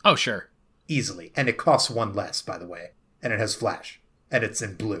 Oh, sure. Easily. And it costs 1 less, by the way. And it has flash. And it's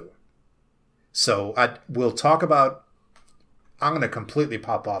in blue. So we'll talk about... I'm going to completely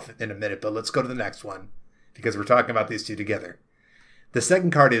pop off in a minute, but let's go to the next one. Because we're talking about these 2 together. The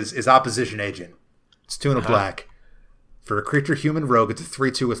second card is Opposition Agent. It's 2 and a black. For a creature human rogue, it's a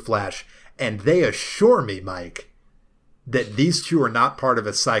 3/2 with flash. And they assure me, Mike, that these 2 are not part of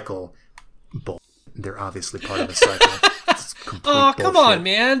a cycle. They're obviously part of a cycle. Oh, come on,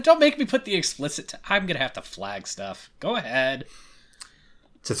 man. Don't make me put the explicit... I'm going to have to flag stuff. Go ahead.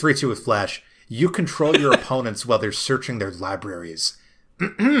 It's a 3/2 with flash. You control your opponents while they're searching their libraries.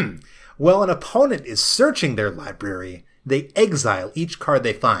 While an opponent is searching their library, they exile each card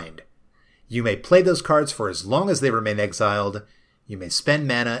they find. You may play those cards for as long as they remain exiled. You may spend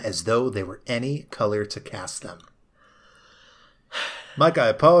mana as though they were any color to cast them. Mike, I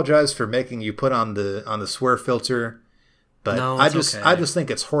apologize for making you put on the swear filter, but no, I just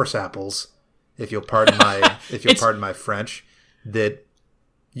think it's horse apples, if you'll pardon my French, that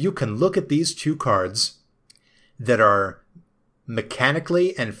you can look at these 2 cards that are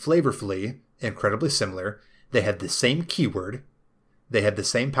mechanically and flavorfully incredibly similar. They have the same keyword. They have the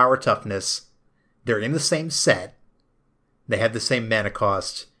same power toughness. They're in the same set. They have the same mana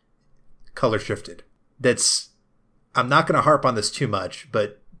cost. Color shifted. I'm not going to harp on this too much,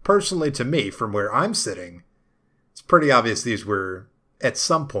 but personally to me, from where I'm sitting, it's pretty obvious these were, at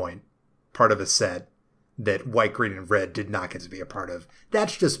some point, part of a set that white, green, and red did not get to be a part of.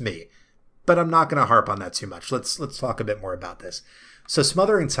 That's just me. But I'm not going to harp on that too much. Let's talk a bit more about this. So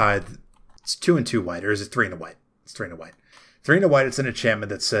Smothering Tithe, it's 2 and 2 white, or is it 3 and a white? It's 3 and a white. 3 and a white, it's an enchantment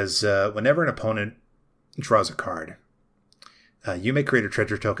that says, whenever an opponent draws a card, you may create a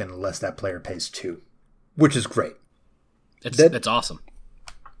treasure token unless that player pays 2, which is great. That's awesome.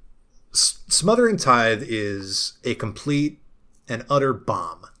 Smothering Tithe is a complete and utter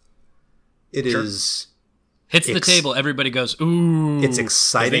bomb. It is... Hits the table, everybody goes, ooh. It's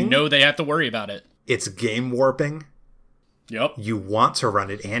exciting. They know they have to worry about it. It's game warping. Yep. You want to run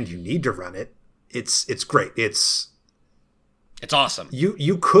it and you need to run it. It's great. It's awesome.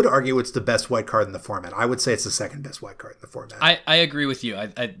 You could argue it's the best white card in the format. I would say it's the second best white card in the format. I agree with you.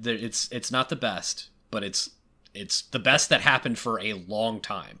 It's not the best, but it's the best that happened for a long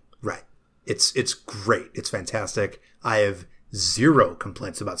time. Right. It's great. It's fantastic. I have zero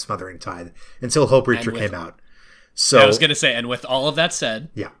complaints about Smothering Tithe until Hull Breacher came out. So I was going to say, and with all of that said,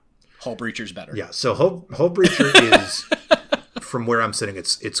 yeah, Hull Breacher's better. Yeah, so Hull Breacher is, from where I'm sitting,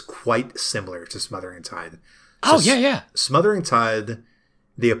 it's quite similar to Smothering Tithe. So yeah. Smothering Tithe,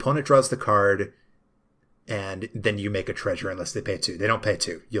 the opponent draws the card, and then you make a treasure unless they pay 2. They don't pay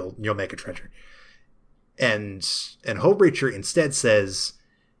 2. You'll make a treasure. And Hull Breacher instead says,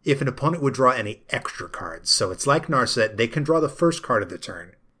 if an opponent would draw any extra cards, so it's like Narset, they can draw the first card of the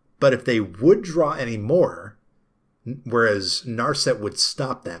turn. But if they would draw any more, whereas Narset would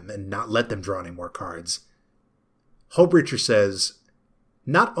stop them and not let them draw any more cards, Hull Breacher says,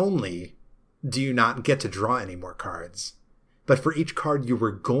 not only do you not get to draw any more cards, but for each card you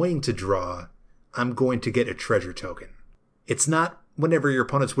were going to draw, I'm going to get a treasure token. It's not whenever your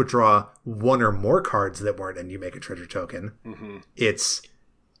opponents would draw one or more cards that weren't and you make a treasure token. Mm-hmm. It's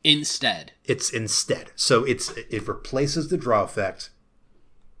instead. So it replaces the draw effect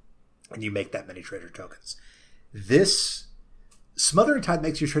and you make that many treasure tokens. This Smothering Tithe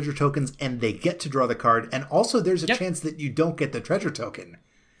makes your treasure tokens and they get to draw the card, and also there's a chance that you don't get the treasure token.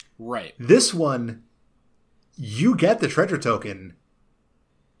 Right. This one, you get the treasure token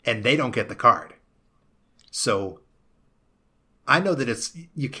and they don't get the card. So I know that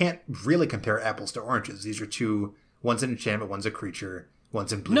you can't really compare apples to oranges. These are two, one's an enchantment, one's a creature,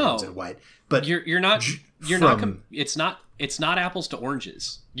 one's in blue, one's in white. But it's not apples to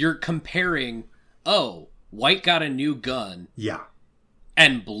oranges. You're comparing, white got a new gun. Yeah.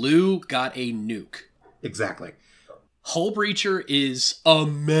 And blue got a nuke. Exactly. Hull Breacher is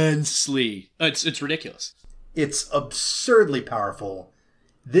immensely... It's ridiculous. It's absurdly powerful.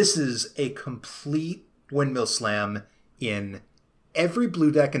 This is a complete windmill slam in every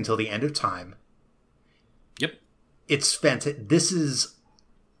blue deck until the end of time. Yep. It's fantastic. This is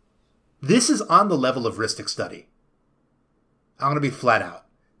on the level of Rhystic Study. I'm going to be flat out.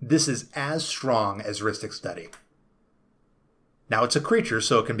 This is as strong as Rhystic Study. Now, it's a creature,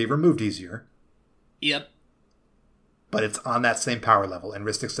 so it can be removed easier. Yep. But it's on that same power level. And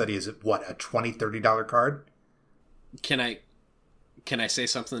Rhystic Study is, what, a $20, $30 card? Can I say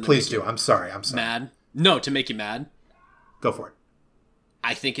something? Please do. I'm sorry. Mad? No, to make you mad. Go for it.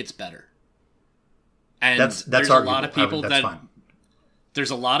 I think it's better. And that's there's arguable. A lot of people that's fine.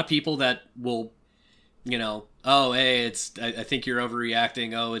 There's a lot of people that will, hey, I think you're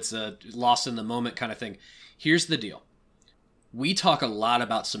overreacting. Oh, it's a lost in the moment kind of thing. Here's the deal. We talk a lot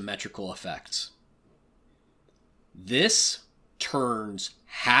about symmetrical effects. This turns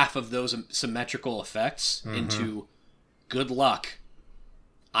half of those symmetrical effects into good luck.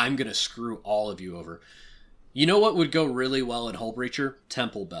 I'm going to screw all of you over. You know what would go really well in Hull Breacher?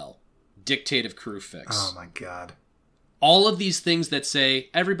 Temple Bell. Dictative Crew Fix. Oh my god. All of these things that say,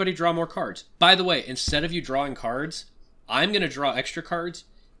 everybody draw more cards. By the way, instead of you drawing cards, I'm going to draw extra cards,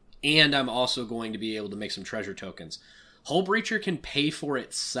 and I'm also going to be able to make some treasure tokens. Hull Breacher can pay for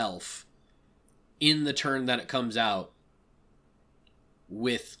itself in the turn that it comes out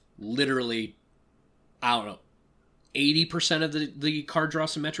with literally, 80% of the card draw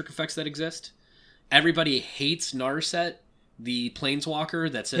symmetric effects that exist. Everybody hates Narset, the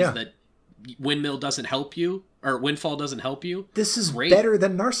Planeswalker that says that Windmill doesn't help you, or Windfall doesn't help you. This is better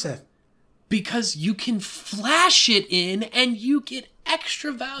than Narset. Because you can flash it in and you get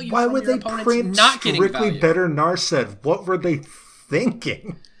extra value. Why from would your they opponents print not getting strictly value. better Narset? What were they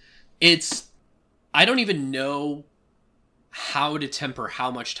thinking? I don't even know how to temper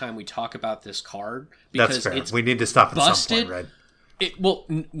how much time we talk about this card. Because That's fair. It's we need to stop at some point, right?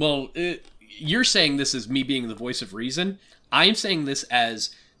 You're saying this is me being the voice of reason. I'm saying this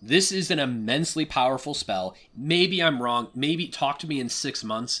as this is an immensely powerful spell. Maybe I'm wrong. Maybe talk to me in 6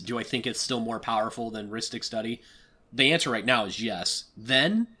 months. Do I think it's still more powerful than Rhystic Study? The answer right now is yes.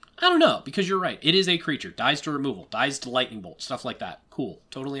 Then, I don't know, because you're right. It is a creature. Dies to removal. Dies to lightning bolt. Stuff like that. Cool.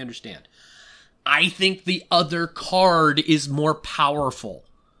 Totally understand. I think the other card is more powerful.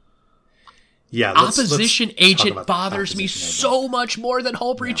 Yeah, Opposition Agent bothers me so much more than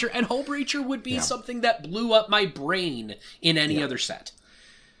Hull Breacher, and Hull Breacher would be something that blew up my brain in any other set.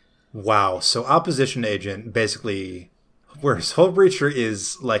 Wow, so Opposition Agent, basically, whereas Hull Breacher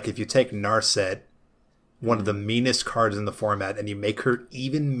is, like, if you take Narset, one of the meanest cards in the format, and you make her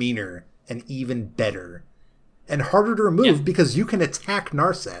even meaner and even better, and harder to remove because you can attack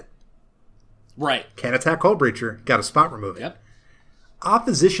Narset. Right. Can't attack Hull Breacher, got a spot remove it. Yep.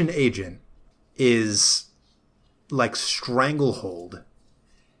 Opposition Agent is like Stranglehold.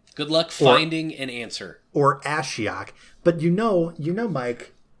 Good luck finding an answer. Or Ashiok. But you know,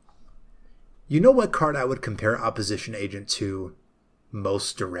 Mike, you know what card I would compare Opposition Agent to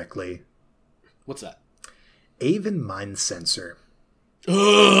most directly? What's that? Aven Mind Sensor.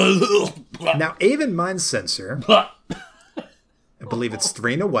 Now, Aven Mind Sensor, I believe it's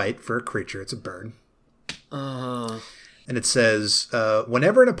 3 and a white for a creature. It's a bird. And it says,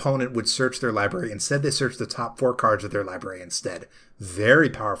 whenever an opponent would search their library, instead they search the top 4 cards of their library instead. Very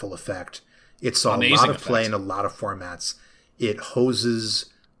powerful effect. It saw a lot of play in a lot of formats. It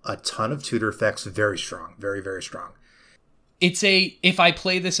hoses a ton of tutor effects. Very strong. Very, very strong. If I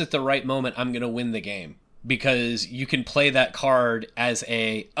play this at the right moment, I'm going to win the game. Because you can play that card as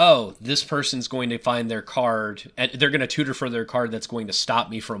this person's going to find their card, and they're going to tutor for their card that's going to stop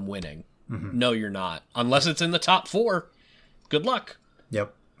me from winning. Mm-hmm. No, you're not. Unless it's in the top 4. Good luck.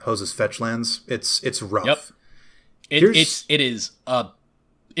 Yep. Hoses fetch lands. It's rough. Yep. It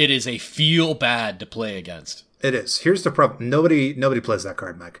is a feel bad to play against. It is. Here's the problem. Nobody plays that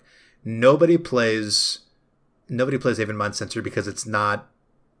card, Mike. Nobody plays Aven Mind Sensor because it's not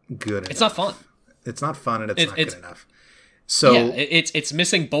good enough. It's not fun. It's not fun, and it's not good enough. So yeah, it's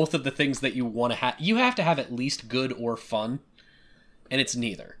missing both of the things that you want to have. You have to have at least good or fun, and it's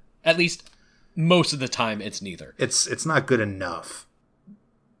neither. At least most of the time, it's neither. It's not good enough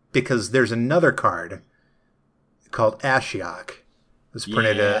because there's another card called Ashiok. It was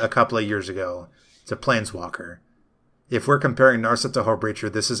printed a couple of years ago. It's a Planeswalker. If we're comparing Narset to Hull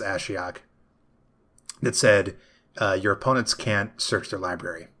Breacher, this is Ashiok. That said, your opponents can't search their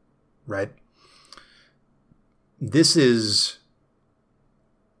library, right? This is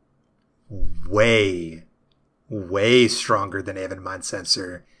way, way stronger than Aven Mind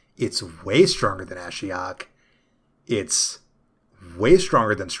Sensor. It's way stronger than Ashiok. It's way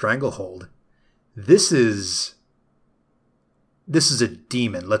stronger than Stranglehold. This is a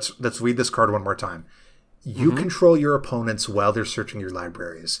demon. Let's read this card one more time. You control your opponents while they're searching your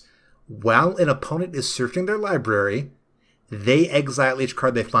libraries. While an opponent is searching their library, they exile each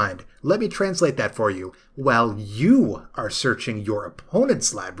card they find. Let me translate that for you. While you are searching your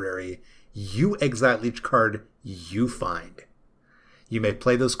opponent's library, you exile each card you find. You may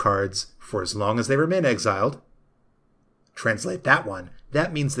play those cards for as long as they remain exiled. Translate that one.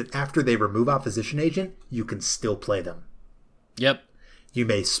 That means that after they remove Opposition Agent, you can still play them. Yep. You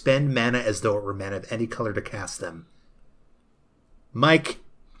may spend mana as though it were mana of any color to cast them. Mike,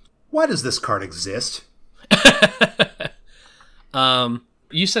 why does this card exist?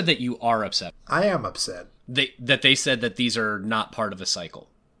 You said that you are upset. I am upset. They said that these are not part of a cycle,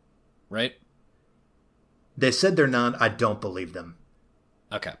 right? They said they're not. I don't believe them.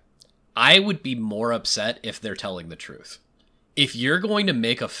 Okay. I would be more upset if they're telling the truth. If you're going to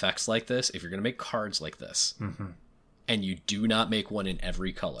make effects like this, if you're going to make cards like this, and you do not make one in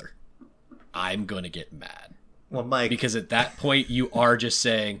every color, I'm going to get mad. Well, Mike... Because at that point, you are just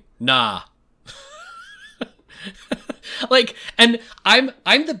saying, nah. Like, and I'm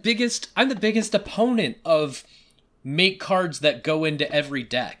the biggest opponent of make cards that go into every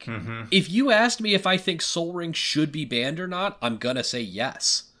deck. If you asked me if I think Sol Ring should be banned or not, I'm gonna say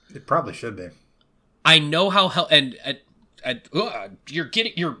yes. It probably should be. I know how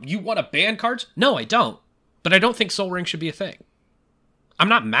you want to ban cards? No, I don't. But I don't think Sol Ring should be a thing. I'm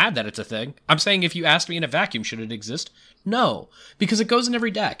not mad that it's a thing. I'm saying if you asked me in a vacuum, should it exist? No, because it goes in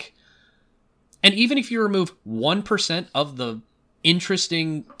every deck. And even if you remove 1% of the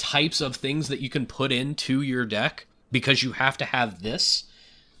interesting types of things that you can put into your deck because you have to have this,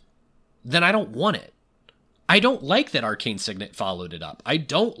 then I don't want it. I don't like that Arcane Signet followed it up. I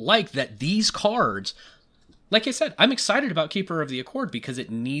don't like that these cards... Like I said, I'm excited about Keeper of the Accord because it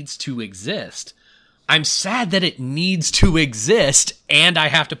needs to exist. I'm sad that it needs to exist and I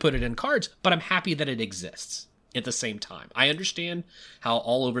have to put it in cards, but I'm happy that it exists at the same time. I understand how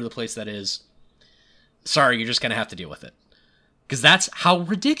all over the place that is. Sorry, you're just going to have to deal with it. Because that's how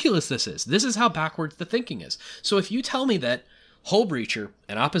ridiculous this is. This is how backwards the thinking is. So if you tell me that Hull Breacher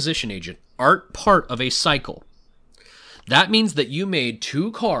and Opposition Agent aren't part of a cycle, that means that you made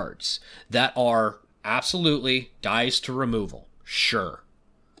 2 cards that are absolutely dies to removal. Sure.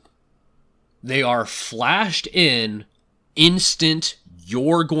 They are flashed in instant.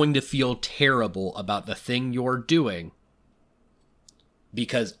 You're going to feel terrible about the thing you're doing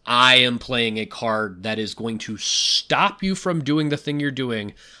because I am playing a card that is going to stop you from doing the thing you're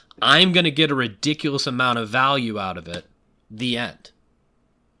doing. I'm going to get a ridiculous amount of value out of it. The end.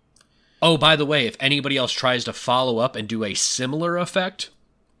 Oh, by the way, if anybody else tries to follow up and do a similar effect,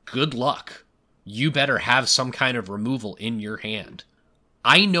 good luck. You better have some kind of removal in your hand.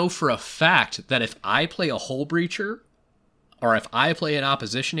 I know for a fact that if I play a Hull Breacher, or if I play an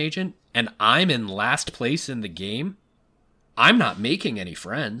Opposition Agent, and I'm in last place in the game, I'm not making any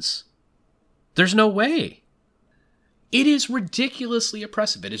friends. There's no way. It is ridiculously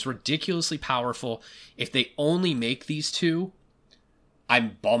oppressive. It is ridiculously powerful. If they only make these 2,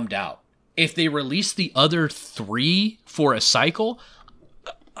 I'm bummed out. If they release the other 3 for a cycle,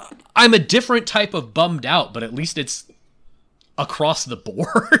 I'm a different type of bummed out, but at least it's across the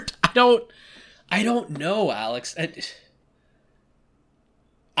board. I don't know, Alex.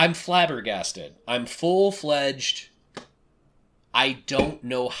 I'm flabbergasted. I'm full-fledged. I don't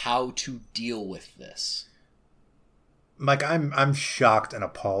know how to deal with this. Mike, I'm shocked and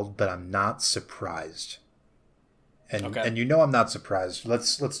appalled, but I'm not surprised. And you know I'm not surprised.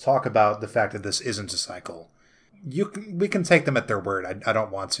 Let's talk about the fact that this isn't a cycle. We can take them at their word. I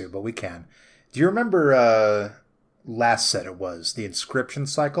don't want to, but we can. Do you remember last set it was the inscription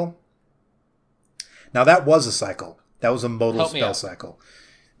cycle? Now that was a cycle. That was a modal spell cycle.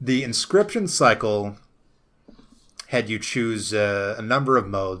 The inscription cycle had you choose a number of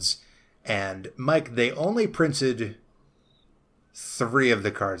modes, and Mike, they only printed 3 of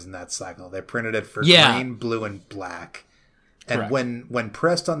the cards in that cycle. They printed it for green, blue, and black. And when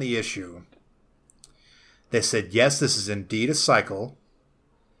pressed on the issue, they said, yes, this is indeed a cycle.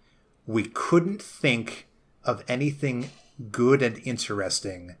 We couldn't think of anything good and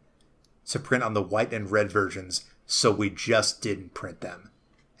interesting to print on the white and red versions, so we just didn't print them.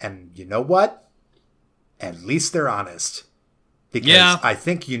 And you know what? At least they're honest. Because I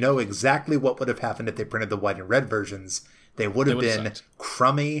think you know exactly what would have happened if they printed the white and red versions. They would have been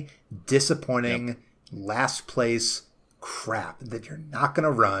crummy, disappointing, last place crap that you're not going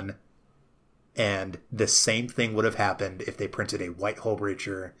to run. And the same thing would have happened if they printed a white Hull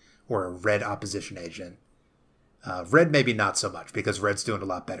Breacher or a red Opposition Agent. Red maybe not so much because red's doing a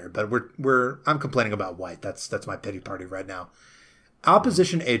lot better. But I'm complaining about white. That's my pity party right now.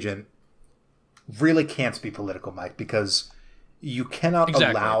 Opposition Agent really can't be political, Mike, because you cannot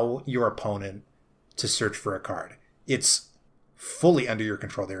allow your opponent to search for a card. It's fully under your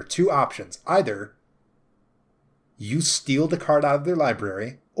control. There are 2 options. Either you steal the card out of their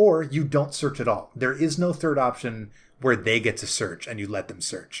library, or you don't search at all. There is no third option where they get to search and you let them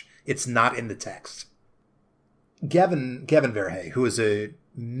search. It's not in the text. Gavin Verhey, who is a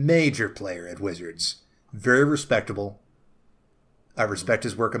major player at Wizards, very respectable. I respect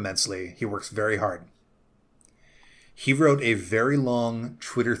his work immensely. He works very hard. He wrote a very long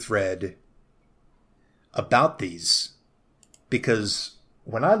Twitter thread about these because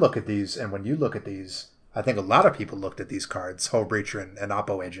when I look at these and when you look at these, I think a lot of people looked at these cards, Hull Breacher and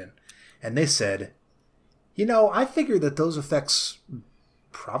Oppo Agent, and they said, I figured that those effects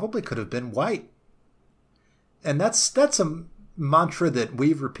probably could have been white. And that's a mantra that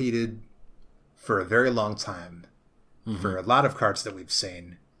we've repeated for a very long time. For a lot of cards that we've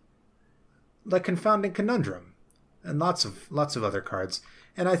seen, like Confounding Conundrum and lots of other cards.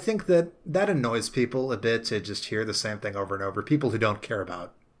 And I think that annoys people a bit to just hear the same thing over and over. People who don't care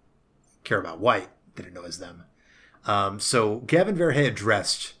about white, that annoys them. So Gavin Verhey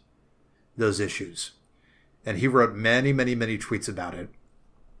addressed those issues, and he wrote many, many, many tweets about it.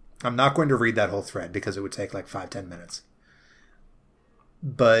 I'm not going to read that whole thread because it would take like 5-10 minutes.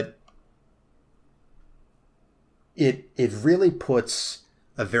 But it really puts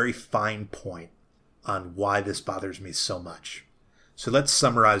a very fine point on why this bothers me so much. So let's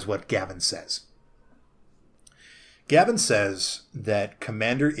summarize what Gavin says. Gavin says that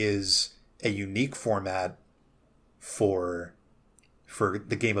Commander is a unique format for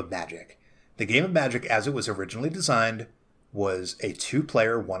the game of Magic. The game of Magic, as it was originally designed, was a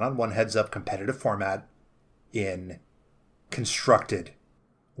 2-player, one-on-one heads-up competitive format constructed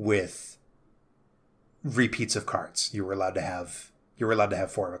with repeats of cards. You were allowed to have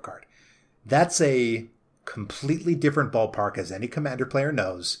 4 of a card. That's a completely different ballpark, as any Commander player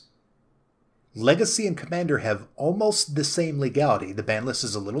knows. Legacy and Commander have almost the same legality. The ban list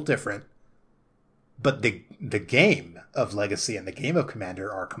is a little different, but the game of Legacy and the game of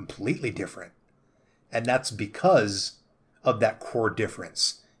Commander are completely different. And that's because of that core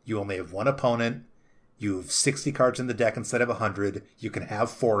difference. You only have one opponent. You have 60 cards in the deck instead of 100. You can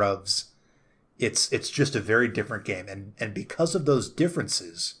have 4 ofs. It's just a very different game. And because of those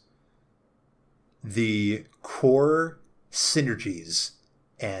differences, the core synergies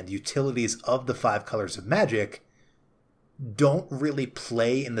and utilities of the 5 colors of Magic don't really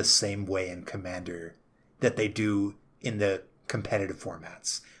play in the same way in Commander that they do in the competitive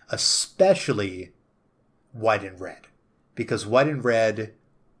formats, especially white and red. Because white and red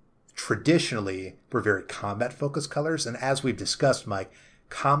traditionally were very combat-focused colors, and as we've discussed, Mike,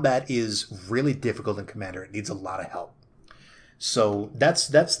 combat is really difficult in Commander. It needs a lot of help. So that's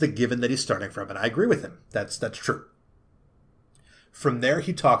the given that he's starting from, and I agree with him. That's true. From there,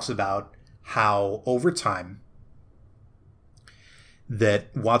 he talks about how, over time,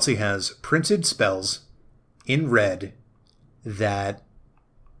 that WotC has printed spells in red that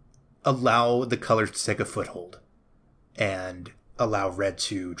allow the colors to take a foothold and allow red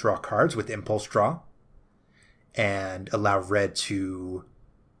to draw cards with impulse draw and allow red to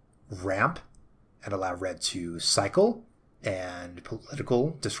ramp and allow red to cycle and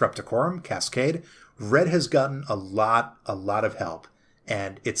political, disrupt decorum, cascade. Red has gotten a lot of help,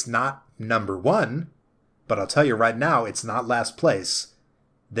 and it's not number 1, but I'll tell you right now, it's not last place.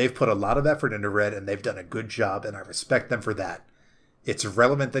 They've put a lot of effort into red, and they've done a good job, and I respect them for that. It's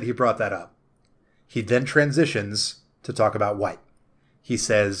relevant that he brought that up. He then transitions to talk about white. He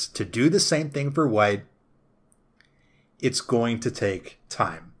says to do the same thing for white, it's going to take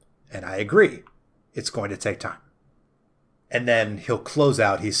time. And I agree. It's going to take time. And then he'll close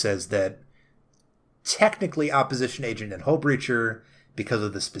out. He says that technically Opposition Agent and Hull Breacher, because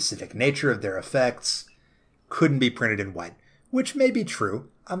of the specific nature of their effects, couldn't be printed in white, which may be true.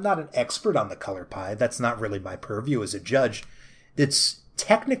 I'm not an expert on the color pie. That's not really my purview as a judge. It's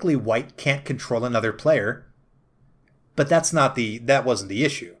technically white can't control another player, but that wasn't the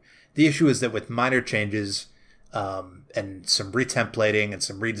issue. The issue is that with minor changes and some retemplating and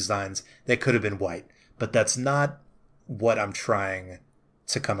some redesigns, they could have been white. But that's not what I'm trying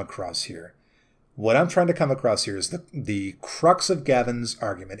to come across here. What I'm trying to come across here is the crux of Gavin's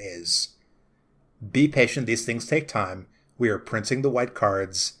argument is, be patient, these things take time. We are printing the white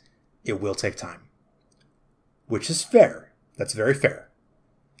cards. It will take time. Which is fair. That's very fair.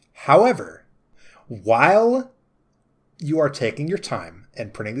 However, while you are taking your time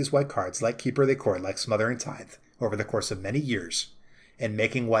and printing these white cards like Keeper of the Accord, like Smothering Tithe, over the course of many years, and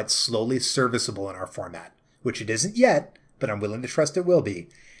making white slowly serviceable in our format, which it isn't yet, but I'm willing to trust it will be,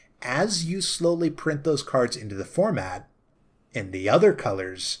 as you slowly print those cards into the format, in the other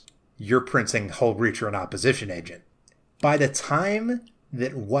colors, you're printing Hull Breacher and Opposition Agent. By the time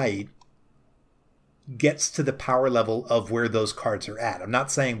that white gets to the power level of where those cards are at, I'm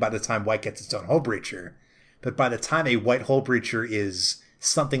not saying by the time white gets its own Hull Breacher, but by the time a white Hull Breacher is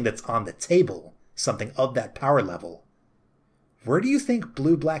something that's on the table, something of that power level, where do you think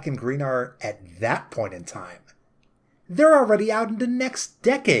blue, black, and green are at that point in time? They're already out into next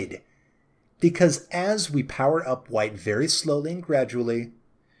decade. Because as we power up white very slowly and gradually,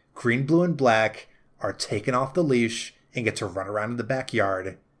 green, blue, and black are taken off the leash and get to run around in the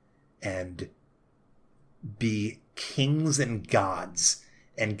backyard and be kings and gods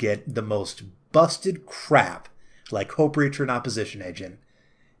and get the most busted crap like Hull Breacher and Opposition Agent.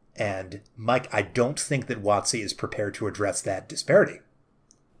 And Mike, I don't think that WotC is prepared to address that disparity.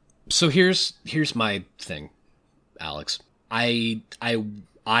 So here's my thing, Alex. I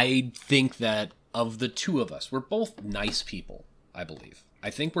think that of the two of us, we're both nice people, I believe. I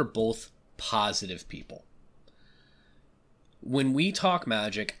think we're both positive people. When we talk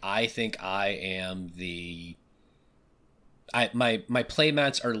Magic, I think I am my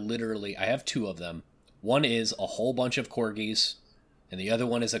playmats are literally, I have 2 of them. One is a whole bunch of corgis, and the other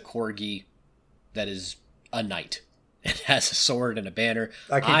one is a corgi that is a knight. It has a sword and a banner.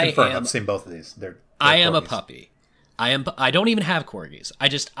 I can confirm. I've seen both of these. They're I am corgis. a puppy. I don't even have corgis.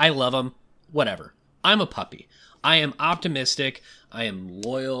 I love them. Whatever. I'm a puppy. I am optimistic. I am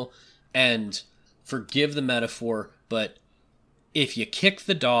loyal. And forgive the metaphor, but if you kick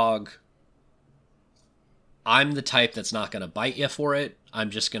the dog, I'm the type that's not going to bite you for it. I'm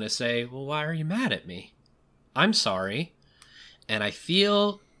just going to say, well, why are you mad at me? I'm sorry. And I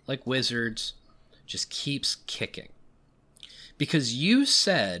feel like Wizards just keeps kicking. Because you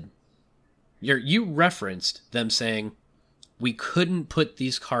said You referenced them saying we couldn't put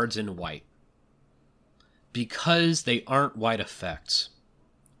these cards in white because they aren't white effects.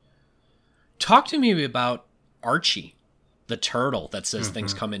 Talk to me about Archie, the turtle that says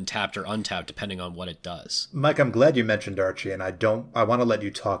things come in tapped or untapped depending on what it does. Mike, I'm glad you mentioned Archie, and I want to let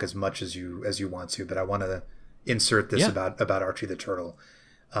you talk as much as you want to, but I want to insert this about Archie the turtle,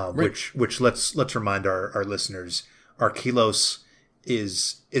 which let's remind our listeners, Archelos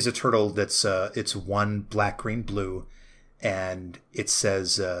is a turtle that's it's 1 black, green, blue, and it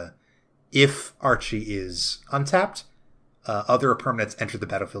says if Archie is untapped, other permanents enter the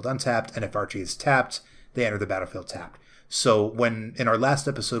battlefield untapped, and if Archie is tapped, they enter the battlefield tapped. So when in our last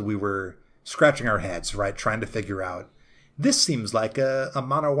episode we were scratching our heads, right, trying to figure out, this seems like a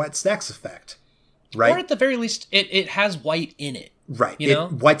mono white stacks effect, right? Or at the very least, it has white in it, right? You know,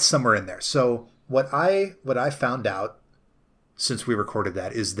 white's somewhere in there. So what I found out since we recorded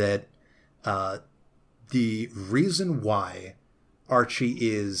that is that the reason why Archie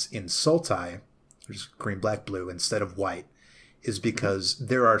is in Sultai, which is green, black, blue, instead of white, is because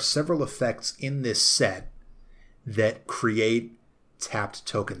there are several effects in this set that create tapped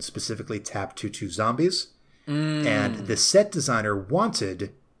tokens, specifically tapped 2/2 zombies. And the set designer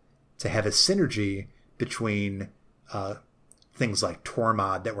wanted to have a synergy between things like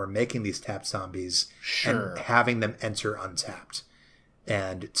Tormod that were making these tapped zombies and having them enter untapped.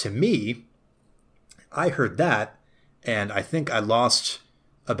 And to me, I heard that, and I think I lost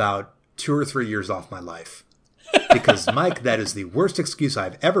about 2 or 3 years off my life. Because, Mike, that is the worst excuse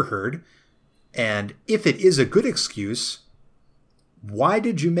I've ever heard. And if it is a good excuse, why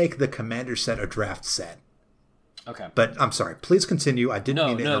did you make the commander set a draft set? Okay. But I'm sorry. Please continue. I didn't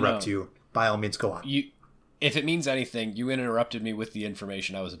mean to interrupt you. By all means, go on. If it means anything, you interrupted me with the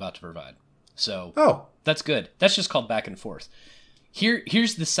information I was about to provide. So that's good. That's just called back and forth.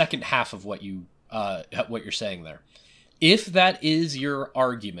 Here's the second half of what you're saying there. If that is your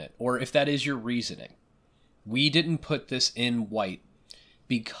argument, or if that is your reasoning, we didn't put this in white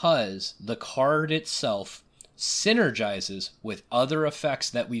because the card itself synergizes with other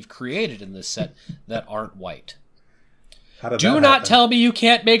effects that we've created in this set that aren't white. Do not tell me you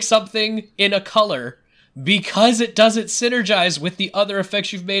can't make something in a color because it doesn't synergize with the other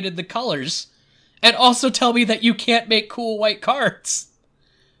effects you've made in the colors. And also tell me that you can't make cool white cards.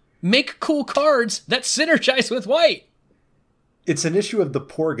 Make cool cards that synergize with white. It's an issue of the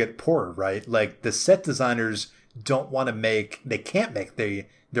poor get poorer, right? Like, the set designers they're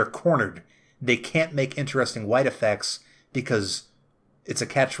cornered. They can't make interesting white effects because it's a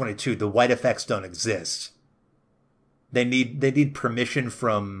catch-22. The white effects don't exist. They need permission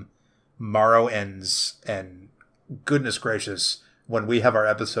from Morrow and goodness gracious, when we have our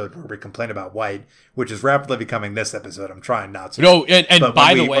episode where we complain about white, which is rapidly becoming this episode. I'm trying not to. No, and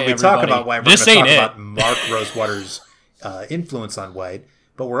by the way, when we talk about white, we're going to talk about Mark Rosewater's influence on white,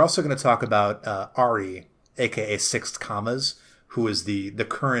 but we're also going to talk about Ari, aka Sixth Commas, who is the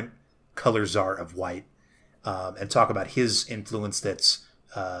current color czar of white, and talk about his influence that's,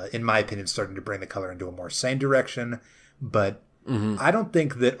 in my opinion, starting to bring the color into a more sane direction. But I don't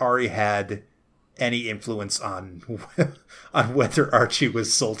think that Ari had any influence on whether Archie was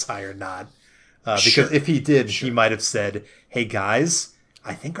Sultai or not. Because if he did, he might have said, "Hey guys,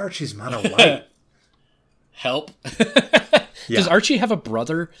 I think Archie's mono white. Help." Does Archie have a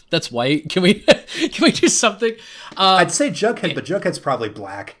brother that's white? Can we do something? I'd say Jughead, but Jughead's probably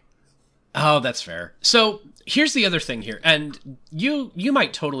black. Oh, that's fair. So here's the other thing here, and you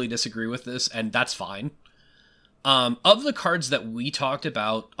might totally disagree with this, and that's fine. Of the cards that we talked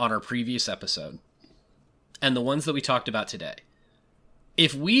about on our previous episode, and the ones that we talked about today,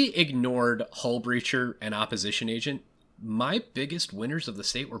 if we ignored Hull Breacher and Opposition Agent, my biggest winners of the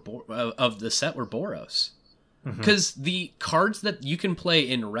set were Boros. Because the cards that you can play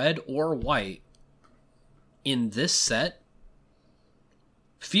in red or white in this set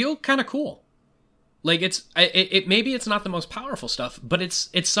feel kind of cool. Like, it maybe it's not the most powerful stuff, but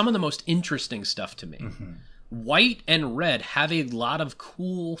it's some of the most interesting stuff to me. White and red have a lot of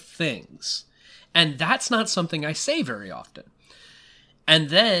cool things, and that's not something I say very often. And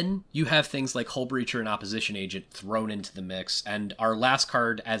then you have things like Hull Breacher and Opposition Agent thrown into the mix, and our last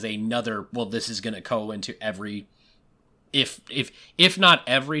card as another, well, this is going to go into every, if not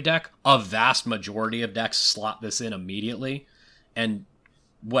every deck, a vast majority of decks slot this in immediately, and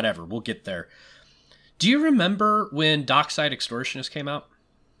whatever, we'll get there. Do you remember when Dockside Extortionist came out?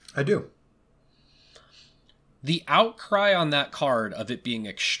 I do. The outcry on that card of it being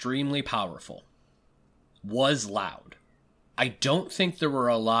extremely powerful was loud. I don't think there were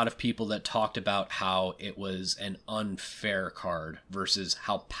a lot of people that talked about how it was an unfair card versus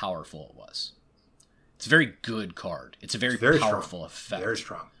how powerful it was. It's a very good card. It's a very powerful effect. Very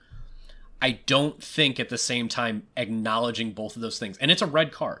strong. I don't think at the same time acknowledging both of those things. And it's a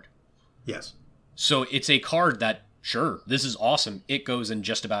red card. Yes. So it's a card that, sure, this is awesome. It goes in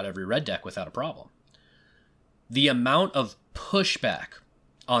just about every red deck without a problem. The amount of pushback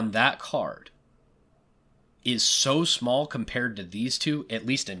on that card is so small compared to these two, at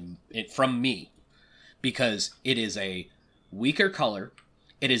least from me, because it is a weaker color,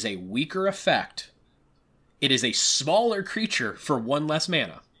 it is a weaker effect, it is a smaller creature for one less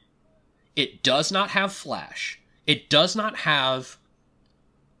mana. It does not have flash. It does not have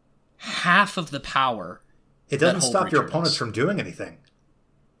half of the power. It doesn't stop your opponents from doing anything.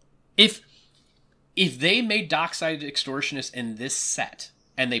 If they made Docksided Extortionist in this set,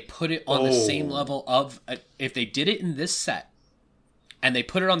 and they put it on the same level of... if they did it in this set, and they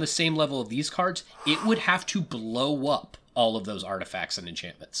put it on the same level of these cards, it would have to blow up all of those artifacts and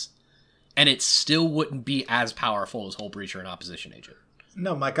enchantments. And it still wouldn't be as powerful as Hull Breacher and Opposition Agent.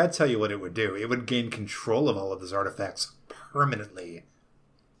 No, Mike, I'd tell you what it would do. It would gain control of all of those artifacts permanently.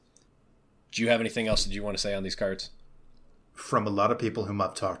 Do you have anything else that you want to say on these cards? From a lot of people whom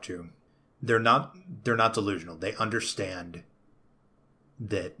I've talked to, they're not delusional. They understand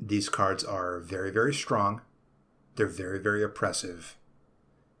that these cards are very, very strong. They're very, very oppressive.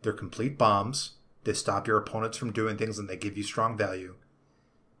 They're complete bombs. They stop your opponents from doing things and they give you strong value.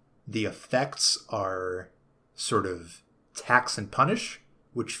 The effects are sort of tax and punish,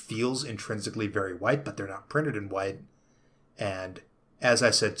 which feels intrinsically very white, but they're not printed in white. And as I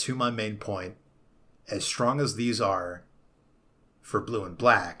said, to my main point, as strong as these are for blue and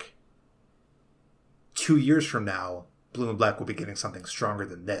black, 2 years from now, blue and black will be getting something stronger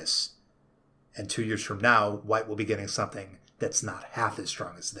than this. And 2 years from now, white will be getting something that's not half as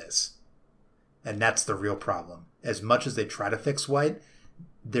strong as this. And that's the real problem. As much as they try to fix white,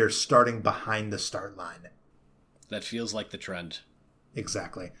 they're starting behind the start line. That feels like the trend.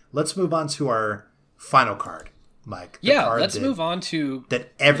 Exactly. Let's move on to our final card, Mike. Let's move on to...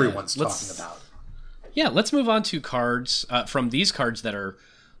 that everyone's talking about. Yeah, let's move on to cards, from these cards that are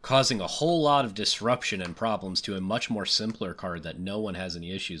causing a whole lot of disruption and problems to a much more simpler card that no one has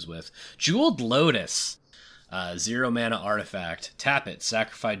any issues with. Jeweled Lotus. 0 mana artifact. Tap it.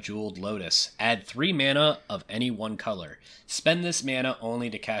 Sacrifice Jeweled Lotus. Add 3 mana of any one color. Spend this mana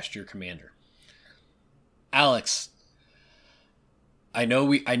only to cast your commander. Alex, I know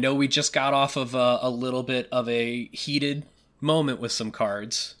we just got off of a little bit of a heated moment with some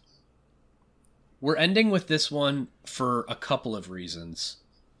cards. We're ending with this one for a couple of reasons.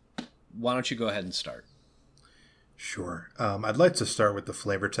 Why don't you go ahead and start? Sure. I'd like to start with the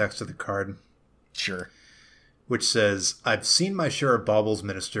flavor text of the card. Sure. Which says, I've seen my share of baubles,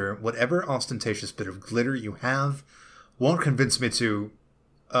 minister. Whatever ostentatious bit of glitter you have won't convince me to...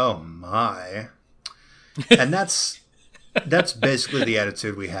 Oh, my. And that's basically the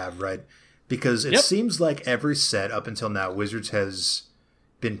attitude we have, right? Because it seems like every set up until now, Wizards has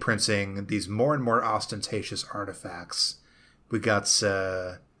been printing these more and more ostentatious artifacts. We got,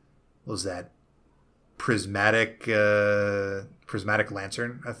 what was that? Prismatic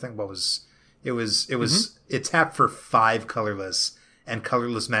Lantern, I think. It tapped for 5 colorless, and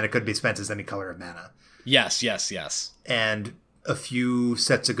colorless mana could be spent as any color of mana. Yes. And a few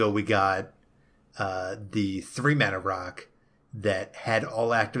sets ago, we got the 3 mana rock that had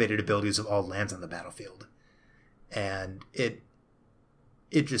all activated abilities of all lands on the battlefield. And it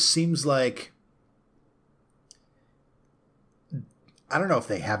just seems like, I don't know if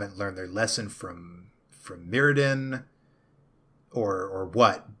they haven't learned their lesson from Mirrodin or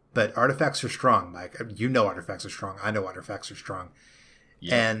what, but artifacts are strong, Mike. You know artifacts are strong. I know artifacts are strong.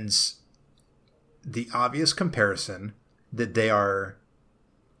 Yeah. And the obvious comparison that they are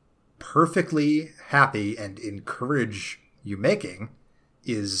perfectly happy and encourage you making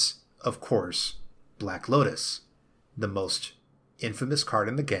is, of course, Black Lotus, the most infamous card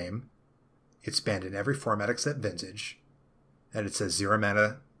in the game. It's banned in every format except Vintage, and it says 0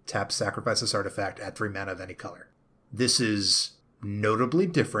 mana, tap, sacrifice this artifact, add 3 mana of any color. This is notably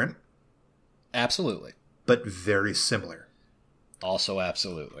different. Absolutely. But very similar. Also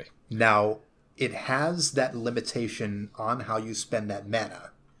absolutely. Now, it has that limitation on how you spend that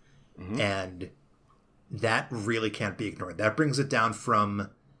mana. Mm-hmm. And that really can't be ignored. That brings it down from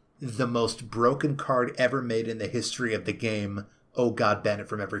the most broken card ever made in the history of the game, oh god, ban it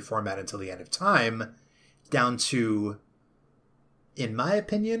from every format until the end of time, down to, in my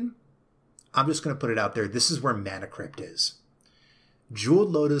opinion, I'm just going to put it out there, this is where Mana Crypt is.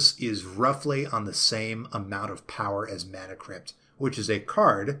 Jeweled Lotus is roughly on the same amount of power as Mana Crypt, which is a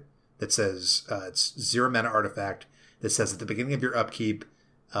card that says it's 0 mana artifact that says at the beginning of your upkeep,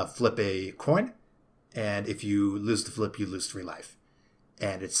 flip a coin, and if you lose the flip, you lose 3 life.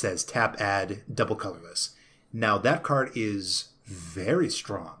 And it says tap, add, double colorless. Now that card is very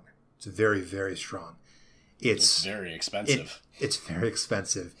strong. It's very, very strong. It's very expensive. It's very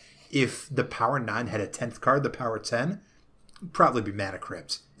expensive. If the power 9 had a 10th card, the power 10 would probably be Mana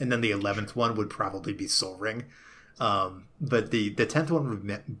Crypt. And then the 11th one would probably be Soul Ring. But the 10th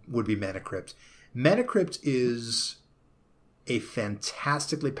one would be Mana Crypt. Mana Crypt is a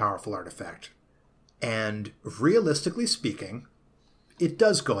fantastically powerful artifact. And realistically speaking, it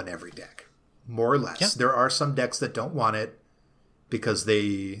does go in every deck, more or less. Yeah. There are some decks that don't want it because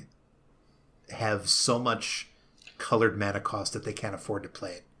they have so much colored mana cost that they can't afford to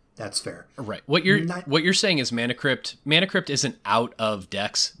play it. That's fair. Right. What you're saying is Mana Crypt isn't out of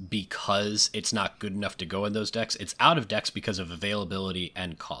decks because it's not good enough to go in those decks. It's out of decks because of availability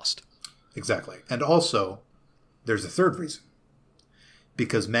and cost. Exactly. And also, there's a third reason.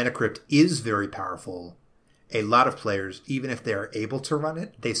 Because Mana Crypt is very powerful, a lot of players, even if they are able to run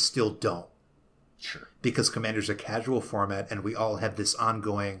it, they still don't. Sure. Because Commander's a casual format, and we all have this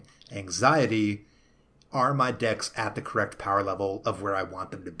ongoing anxiety. Are my decks at the correct power level of where I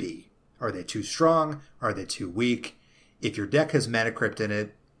want them to be? Are they too strong? Are they too weak? If your deck has Mana Crypt in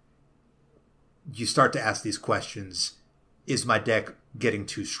it, you start to ask these questions. Is my deck getting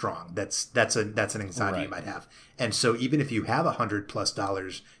too strong? That's an anxiety you might have. And so even if you have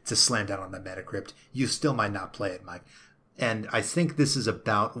 $100+ to slam down on the Mana Crypt, you still might not play it, Mike. And I think this is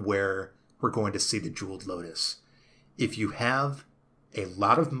about where we're going to see the Jeweled Lotus. If you have a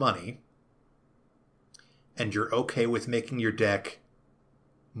lot of money and you're okay with making your deck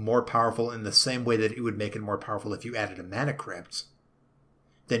more powerful in the same way that it would make it more powerful if you added a Mana Crypt,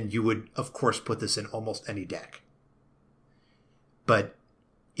 then you would, of course, put this in almost any deck. But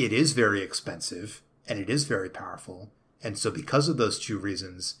it is very expensive, and it is very powerful, and so because of those two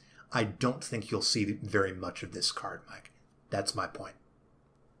reasons, I don't think you'll see very much of this card, Mike. That's my point.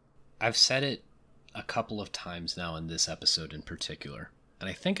 I've said it a couple of times now in this episode in particular, and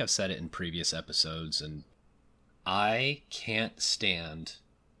I think I've said it in previous episodes, and I can't stand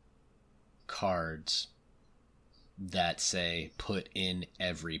cards that say put in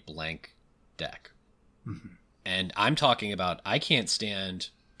every blank deck. Mm-hmm. And I'm talking about I can't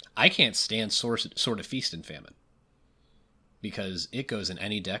stand Sword of Feast and Famine because it goes in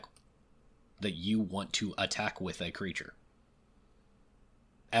any deck that you want to attack with a creature.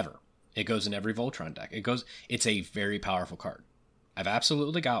 Ever. It goes in every Voltron deck. It's a very powerful card. I've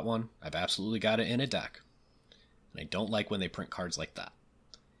absolutely got one. I've absolutely got it in a deck. And I don't like when they print cards like that.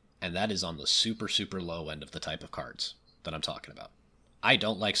 And that is on the super, super low end of the type of cards that I'm talking about. I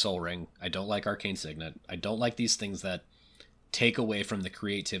don't like Soul Ring. I don't like Arcane Signet. I don't like these things that take away from the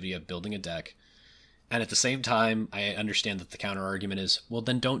creativity of building a deck. And at the same time, I understand that the counter argument is, well,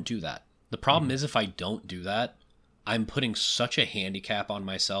 then don't do that. The problem is if I don't do that, I'm putting such a handicap on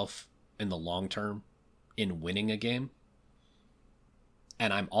myself in the long term in winning a game.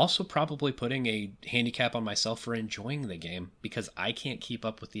 And I'm also probably putting a handicap on myself for enjoying the game because I can't keep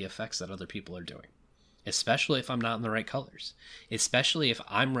up with the effects that other people are doing. Especially if I'm not in the right colors. Especially if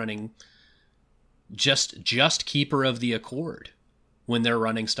I'm running just Keeper of the Accord when they're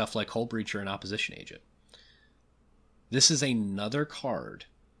running stuff like Hull Breacher and Opposition Agent. This is another card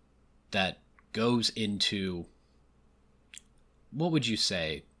that goes into, what would you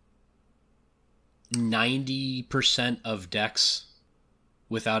say, 90% of decks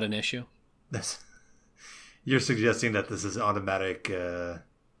without an issue? You're suggesting that this is automatic...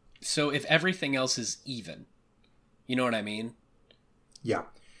 So if everything else is even, you know what I mean? Yeah.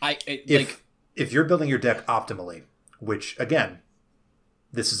 If you're building your deck optimally, which again,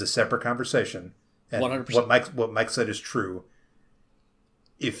 this is a separate conversation, and 100%. What Mike said is true.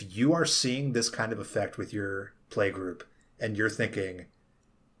 If you are seeing this kind of effect with your play group, and you're thinking,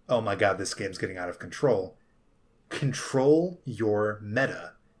 "Oh my God, this game's getting out of control," control your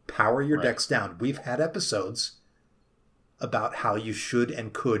meta, power your decks down. We've had episodes about how you should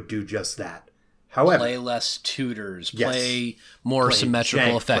and could do just that. However, play less tutors, play more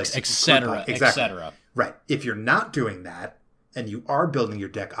symmetrical effects, etc., etc. Right. If you're not doing that, and you are building your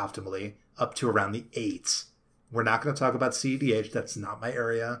deck optimally up to around the 8s, we're not going to talk about CEDH. That's not my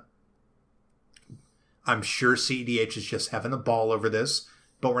area. I'm sure CEDH is just having a ball over this,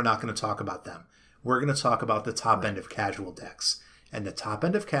 but we're not going to talk about them. We're going to talk about the top end of casual decks. And the top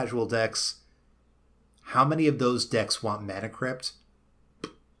end of casual decks, how many of those decks want Mana Crypt?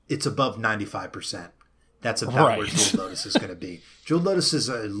 It's above 95%. That's about where Right. Jewel Lotus is going to be. Jewel Lotus is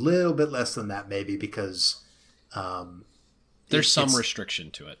a little bit less than that, maybe, because There's some it's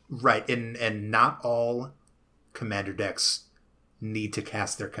restriction to it. right, and not all commander decks need to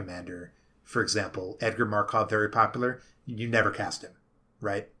cast their commander. For example, Edgar Markov, very popular. You never cast him,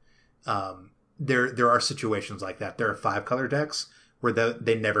 right? There are situations like that. There are 5-color decks where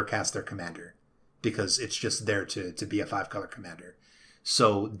they never cast their commander because it's just there to be a 5-color commander.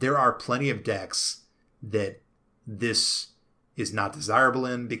 So there are plenty of decks that this is not desirable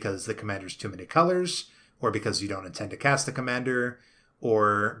in because the commander's too many colors, or because you don't intend to cast the commander,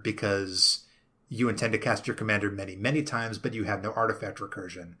 or because you intend to cast your commander many, many times, but you have no artifact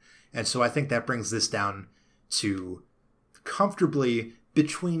recursion. And so I think that brings this down to comfortably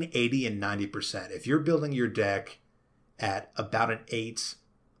between 80 and 90%. If you're building your deck at about an 8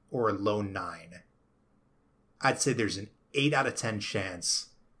 or a low 9, I'd say there's an 8 out of 10 chance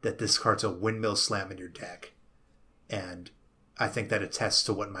that this card's a windmill slam in your deck. And I think that attests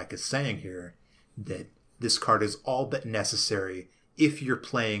to what Mike is saying here, that this card is all but necessary if you're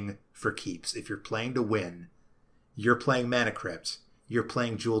playing for keeps. If you're playing to win, you're playing Mana Crypt, you're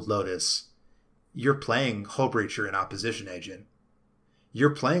playing Jeweled Lotus, you're playing Hullbreacher and Opposition Agent,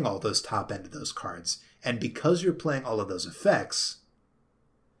 you're playing all those top end of those cards. And because you're playing all of those effects,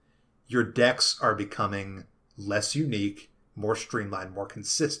 your decks are becoming less unique, more streamlined, more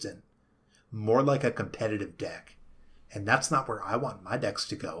consistent, more like a competitive deck. And that's not where I want my decks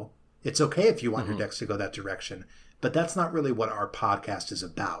to go. It's okay if you want your decks to go that direction, but that's not really what our podcast is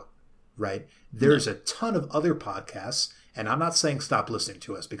about, right? There's a ton of other podcasts, and I'm not saying stop listening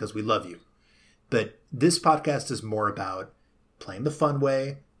to us because we love you, but this podcast is more about playing the fun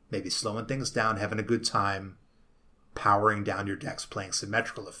way, maybe slowing things down, having a good time, powering down your decks, playing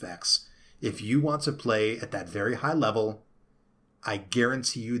symmetrical effects. If you want to play at that very high level, I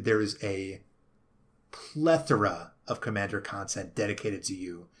guarantee you there is a plethora of Commander content dedicated to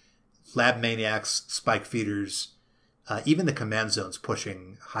you. Lab Maniacs, Spike Feeders, even the Command Zone's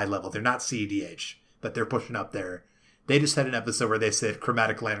pushing high level. They're not CEDH, but they're pushing up there. They just had an episode where they said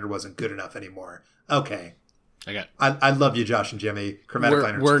Chromatic Lantern wasn't good enough anymore. Okay. I love you, Josh and Jimmy. Chromatic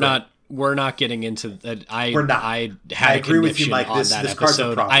Lantern's we're not getting into that. We're not. I had I agree a with you, conviction Mike. on This that card's a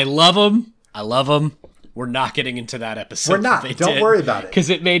episode. problem. I love them. We're not getting into that episode. We're not. Don't worry about it. Because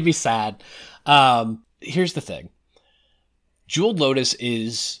it made me sad. Here's the thing. Jeweled Lotus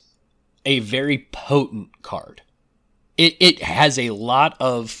is a very potent card. It has a lot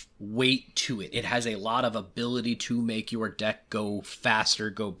of weight to it. It has a lot of ability to make your deck go faster,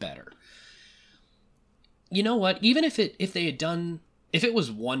 go better. You know what? Even if it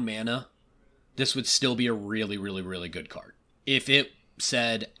was 1 mana, this would still be a really, really, really good card. If it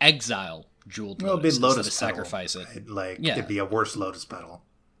said exile Jeweled Lotus, it'd be Lotus instead of Petal, sacrifice it. right? Like, it'd be a worse Lotus Petal.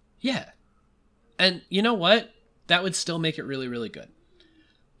 Yeah. And you know what? That would still make it really, really good.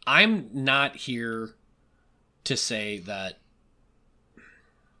 I'm not here to say that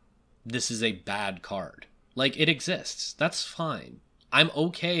this is a bad card. Like, it exists. That's fine. I'm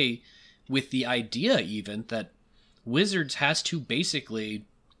okay with the idea even that Wizards has to basically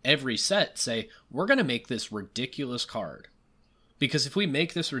every set say, we're going to make this ridiculous card. Because if we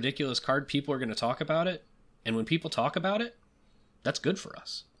make this ridiculous card, people are going to talk about it. And when people talk about it, that's good for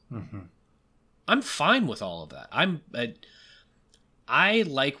us. Mm-hmm. I'm fine with all of that. I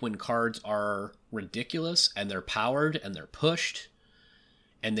like when cards are ridiculous and they're powered and they're pushed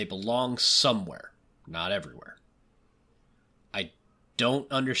and they belong somewhere, not everywhere. I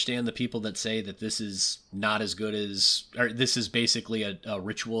don't understand the people that say that this is not as good as, or this is basically a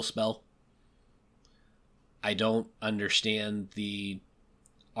ritual spell. I don't understand the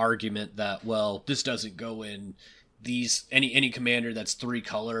argument that, well, this doesn't go in these any commander that's 3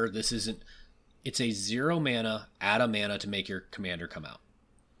 color. This isn't. It's a 0 mana, add a mana to make your commander come out.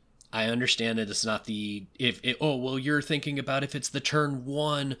 I understand that it's not you're thinking about if it's the turn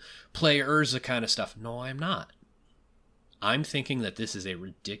 1 play Urza kind of stuff. No, I'm not. I'm thinking that this is a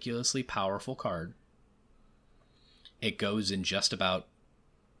ridiculously powerful card. It goes in just about.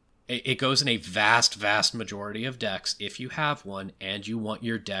 It goes in a vast, vast majority of decks if you have one and you want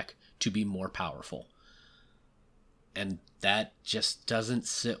your deck to be more powerful. And that just doesn't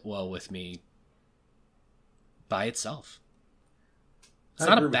sit well with me by itself. It's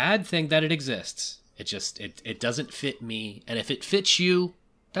not a bad thing that it exists. It just it doesn't fit me, and if it fits you,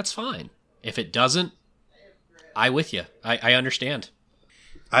 that's fine. If it doesn't, I with you. I understand.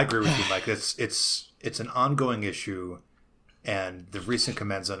 I agree with you, Mike. It's an ongoing issue, and the recent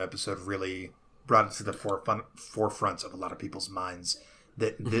Command Zone episode really brought it to the forefront of a lot of people's minds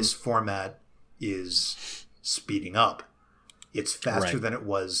that this format is speeding up. It's faster than it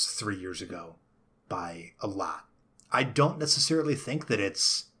was 3 years ago. by a lot. I don't necessarily think that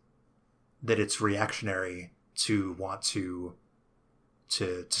it's reactionary to want to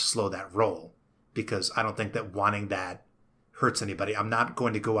slow that roll, because I don't think that wanting that hurts anybody. I'm not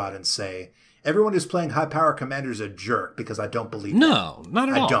going to go out and say everyone who's playing high power commander is a jerk, because I don't believe no, that. Not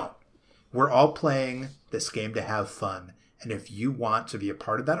at all. I don't. We're all playing this game to have fun, and if you want to be a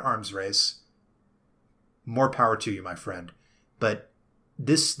part of that arms race, more power to you, my friend. But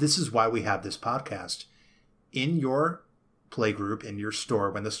this is why we have this podcast. In your play group, in your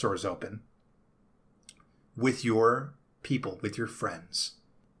store, when the store is open, with your people, with your friends,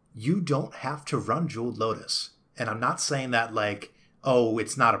 you don't have to run Jeweled Lotus. And I'm not saying that like, oh,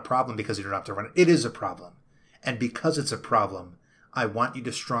 it's not a problem because you don't have to run it. It is a problem. And because it's a problem, I want you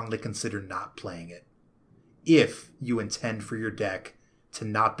to strongly consider not playing it, if you intend for your deck to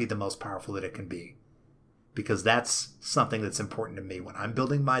not be the most powerful that it can be. Because that's something that's important to me. When I'm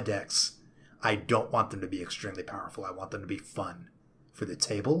building my decks, I don't want them to be extremely powerful. I want them to be fun for the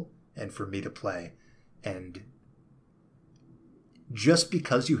table and for me to play. And just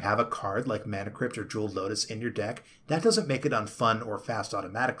because you have a card like Mana Crypt or Jeweled Lotus in your deck, that doesn't make it unfun or fast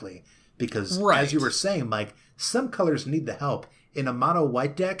automatically. Because, as you were saying, Mike, some colors need the help. In a mono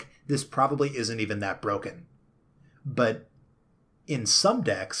white deck, this probably isn't even that broken. But in some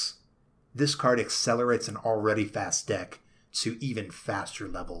decks, this card accelerates an already fast deck to even faster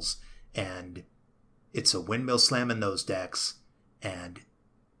levels. And it's a windmill slam in those decks. And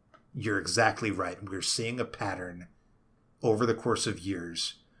you're exactly right. We're seeing a pattern over the course of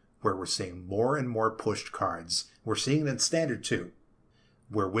years where we're seeing more and more pushed cards. We're seeing it in Standard too,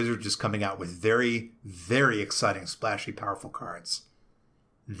 where Wizards is coming out with very, very exciting, splashy, powerful cards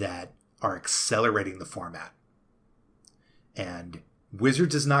that are accelerating the format. And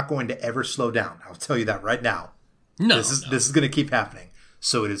Wizards is not going to ever slow down. I'll tell you that right now. This is going to keep happening.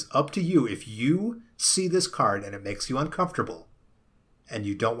 So it is up to you. If you see this card and it makes you uncomfortable, and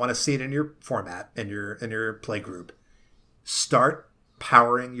you don't want to see it in your format, in your play group, start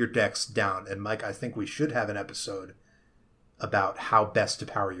powering your decks down. And Mike, I think we should have an episode about how best to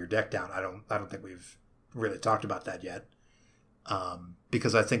power your deck down. I don't think we've really talked about that yet,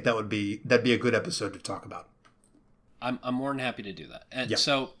 because I think that'd be a good episode to talk about. I'm more than happy to do that. And yeah.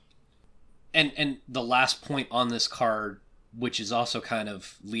 So, and the last point on this card, which is also kind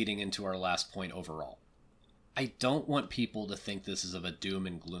of leading into our last point overall, I don't want people to think this is of a doom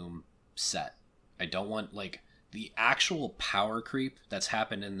and gloom set. I don't want, like, the actual power creep that's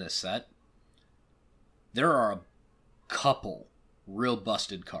happened in this set. There are a couple real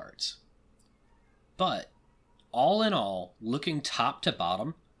busted cards. But all in all, looking top to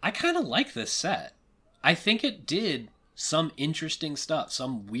bottom, I kind of like this set. I think it did some interesting stuff,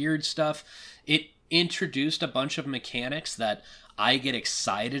 some weird stuff. It introduced a bunch of mechanics that I get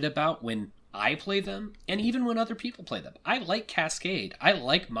excited about when I play them, and even when other people play them. I like Cascade. I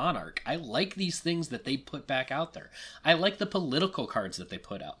like Monarch. I like these things that they put back out there. I like the political cards that they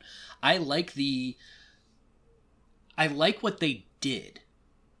put out. I like what they did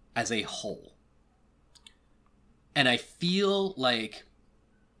as a whole. And I feel like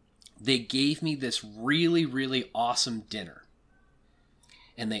they gave me this really, really awesome dinner.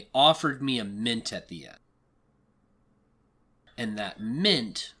 And they offered me a mint at the end. And that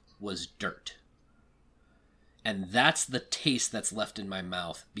mint was dirt. And that's the taste that's left in my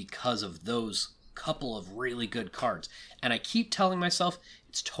mouth because of those couple of really good cards. And I keep telling myself,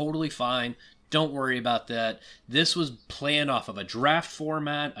 it's totally fine. Don't worry about that. This was planned off of a draft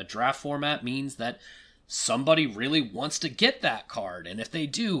format. A draft format means that somebody really wants to get that card. And if they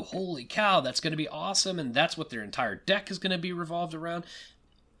do, holy cow, that's going to be awesome. And that's what their entire deck is going to be revolved around.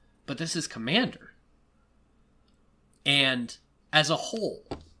 But this is Commander. And as a whole,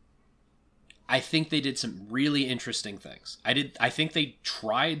 I think they did some really interesting things. I think they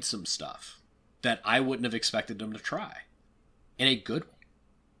tried some stuff that I wouldn't have expected them to try. In a good way.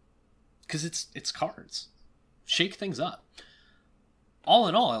 Because it's cards. Shake things up. All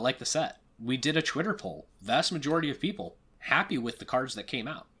in all, I like the set. We did a Twitter poll. Vast majority of people happy with the cards that came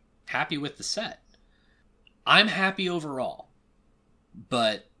out. Happy with the set. I'm happy overall.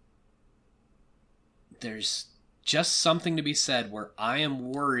 But there's just something to be said where I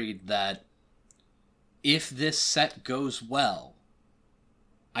am worried that if this set goes well,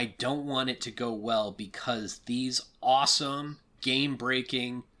 I don't want it to go well because these awesome,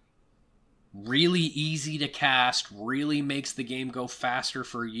 game-breaking, really easy to cast, really makes the game go faster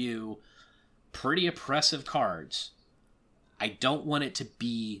for you, pretty oppressive cards, I don't want it to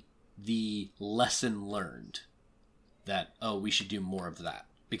be the lesson learned that, oh, we should do more of that.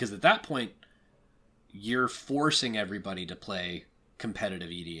 Because at that point, you're forcing everybody to play competitive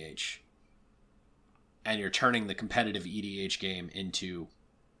EDH. and you're turning the competitive EDH game into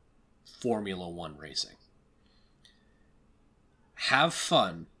Formula One racing. Have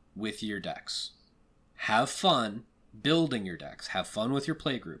fun with your decks. Have fun building your decks. Have fun with your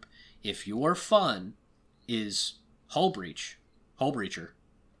playgroup. If your fun is Hull Breacher,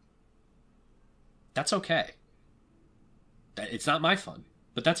 that's okay. It's not my fun,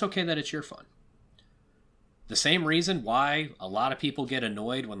 but that's okay that it's your fun. The same reason why a lot of people get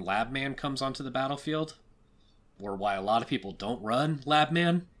annoyed when Labman comes onto the battlefield, or why a lot of people don't run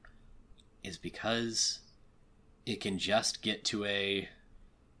Labman, is because it can just get to a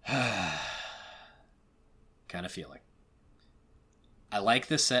kind of feeling. I like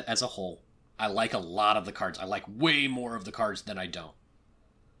this set as a whole. I like a lot of the cards. I like way more of the cards than I don't.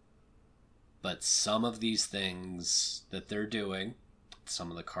 But some of these things that they're doing, some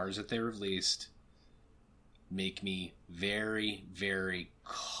of the cards that they released, make me very, very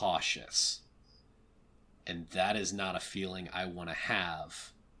cautious. And that is not a feeling I want to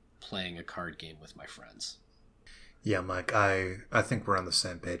have playing a card game with my friends. Yeah, Mike, I think we're on the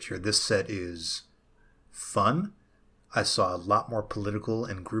same page here. This set is fun. I saw a lot more political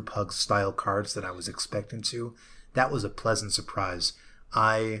and group hug style cards than I was expecting to. That was a pleasant surprise.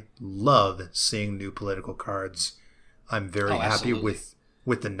 I love seeing new political cards. I'm very happy with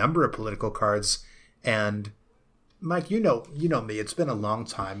the number of political cards. And Mike, you know me. It's been a long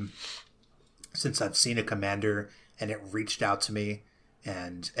time since I've seen a commander and it reached out to me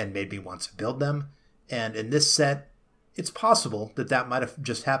and made me want to build them. And in this set, it's possible that might have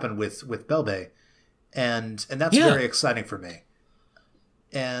just happened with Belbay. And that's very exciting for me.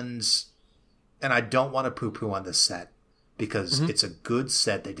 And I don't want to poo-poo on this set because it's a good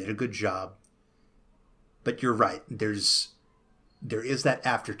set. They did a good job. But you're right. There is that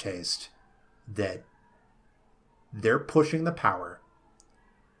aftertaste that they're pushing the power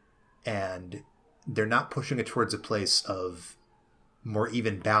and they're not pushing it towards a place of more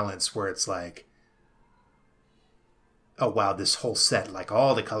even balance where it's like, oh wow, this whole set, like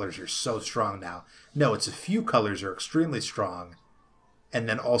all the colors are so strong now. No, it's a few colors are extremely strong, and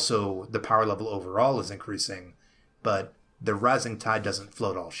then also the power level overall is increasing, but the rising tide doesn't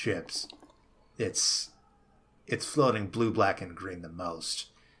float all ships. It's floating blue, black, and green the most,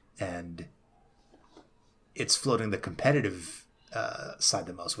 and it's floating the competitive side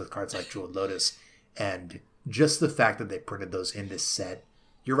the most with cards like Jeweled Lotus, and just the fact that they printed those in this set,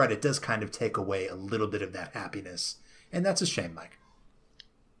 you're right, it does kind of take away a little bit of that happiness. And that's a shame, Mike.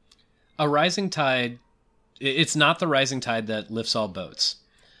 A rising tide, it's not the rising tide that lifts all boats.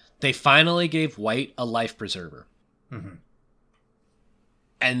 They finally gave white a life preserver. Mm-hmm.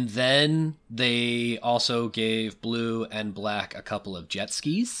 And then they also gave blue and black a couple of jet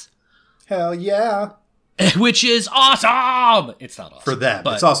skis. Hell yeah. Which is awesome! It's not awesome. For them.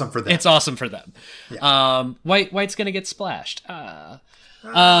 It's awesome for them. It's awesome for them. Yeah. White's going to get splashed.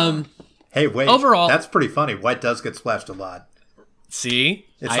 Hey, wait. Overall, that's pretty funny. White does get splashed a lot. See?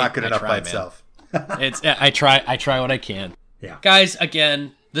 It's not good enough by itself. I try what I can. Yeah. Guys,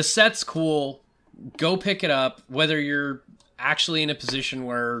 again, the set's cool. Go pick it up. Whether you're actually in a position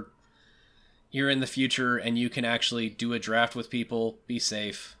where you're in the future and you can actually do a draft with people, be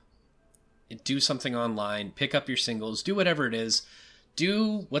safe. Do something online. Pick up your singles. Do whatever it is.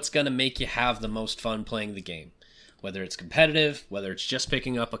 Do what's going to make you have the most fun playing the game. Whether it's competitive, whether it's just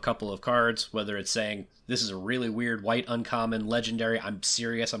picking up a couple of cards, whether it's saying, this is a really weird white uncommon legendary, I'm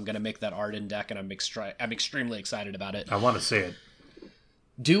serious, I'm going to make that Arden deck, and I'm extremely excited about it. I want to see it.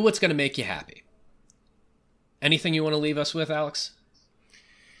 Do what's going to make you happy. Anything you want to leave us with, Alex?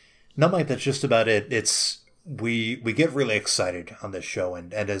 No, Mike, that's just about it. It's we get really excited on this show,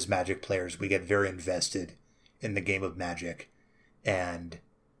 and as Magic players, we get very invested in the game of Magic. And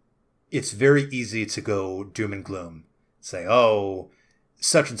it's very easy to go doom and gloom. Say, oh,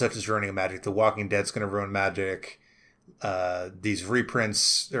 such and such is ruining Magic. The Walking Dead's going to ruin Magic. These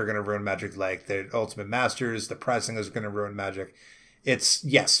reprints are going to ruin Magic, like the Ultimate Masters. The pricing is going to ruin Magic.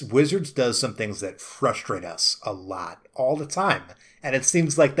 Yes, Wizards does some things that frustrate us a lot, all the time. And it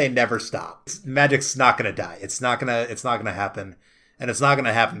seems like they never stop. Magic's not going to die. It's not going to happen. And it's not going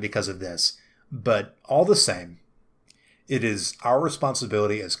to happen because of this. But all the same, it is our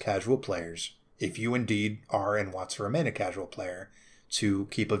responsibility as casual players, if you indeed are and want to remain a casual player, to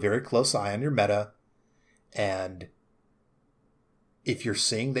keep a very close eye on your meta. And if you're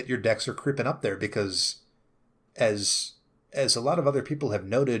seeing that your decks are creeping up there, because as a lot of other people have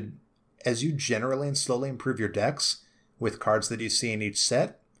noted, as you generally and slowly improve your decks with cards that you see in each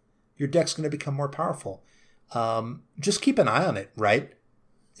set, your deck's going to become more powerful. Just keep an eye on it, right?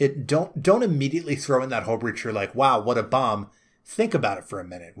 Don't immediately throw in that Hull Breacher like, wow, what a bomb. Think about it for a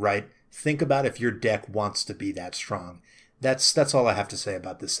minute, right? think about if your deck wants to be that strong. That's all I have to say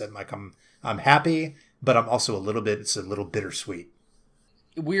about this set, Mike. I'm happy, but I'm also it's a little bittersweet.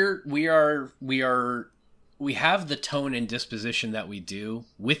 We have the tone and disposition that we do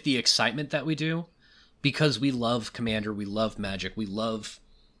with the excitement that we do because we love Commander, we love Magic, we love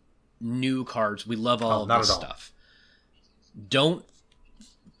new cards, we love all of this stuff. Don't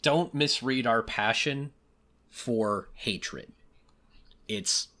misread our passion for hatred.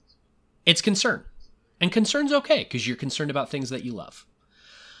 It's concern. And concern's okay because you're concerned about things that you love.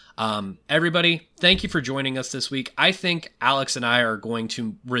 Everybody, thank you for joining us this week. I think Alex and I are going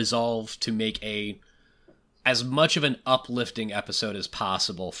to resolve to make as much of an uplifting episode as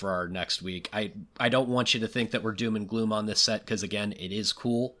possible for our next week. I don't want you to think that we're doom and gloom on this set because, again, it is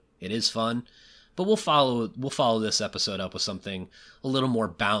cool. It is fun. But we'll follow this episode up with something a little more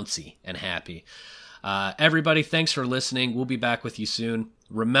bouncy and happy. Everybody, thanks for listening. We'll be back with you soon.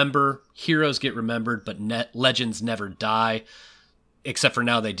 Remember, heroes get remembered, but legends never die. Except for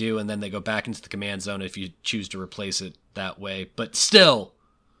now they do, and then they go back into the command zone if you choose to replace it that way. But still,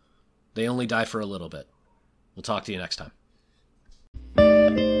 they only die for a little bit. We'll talk to you next time.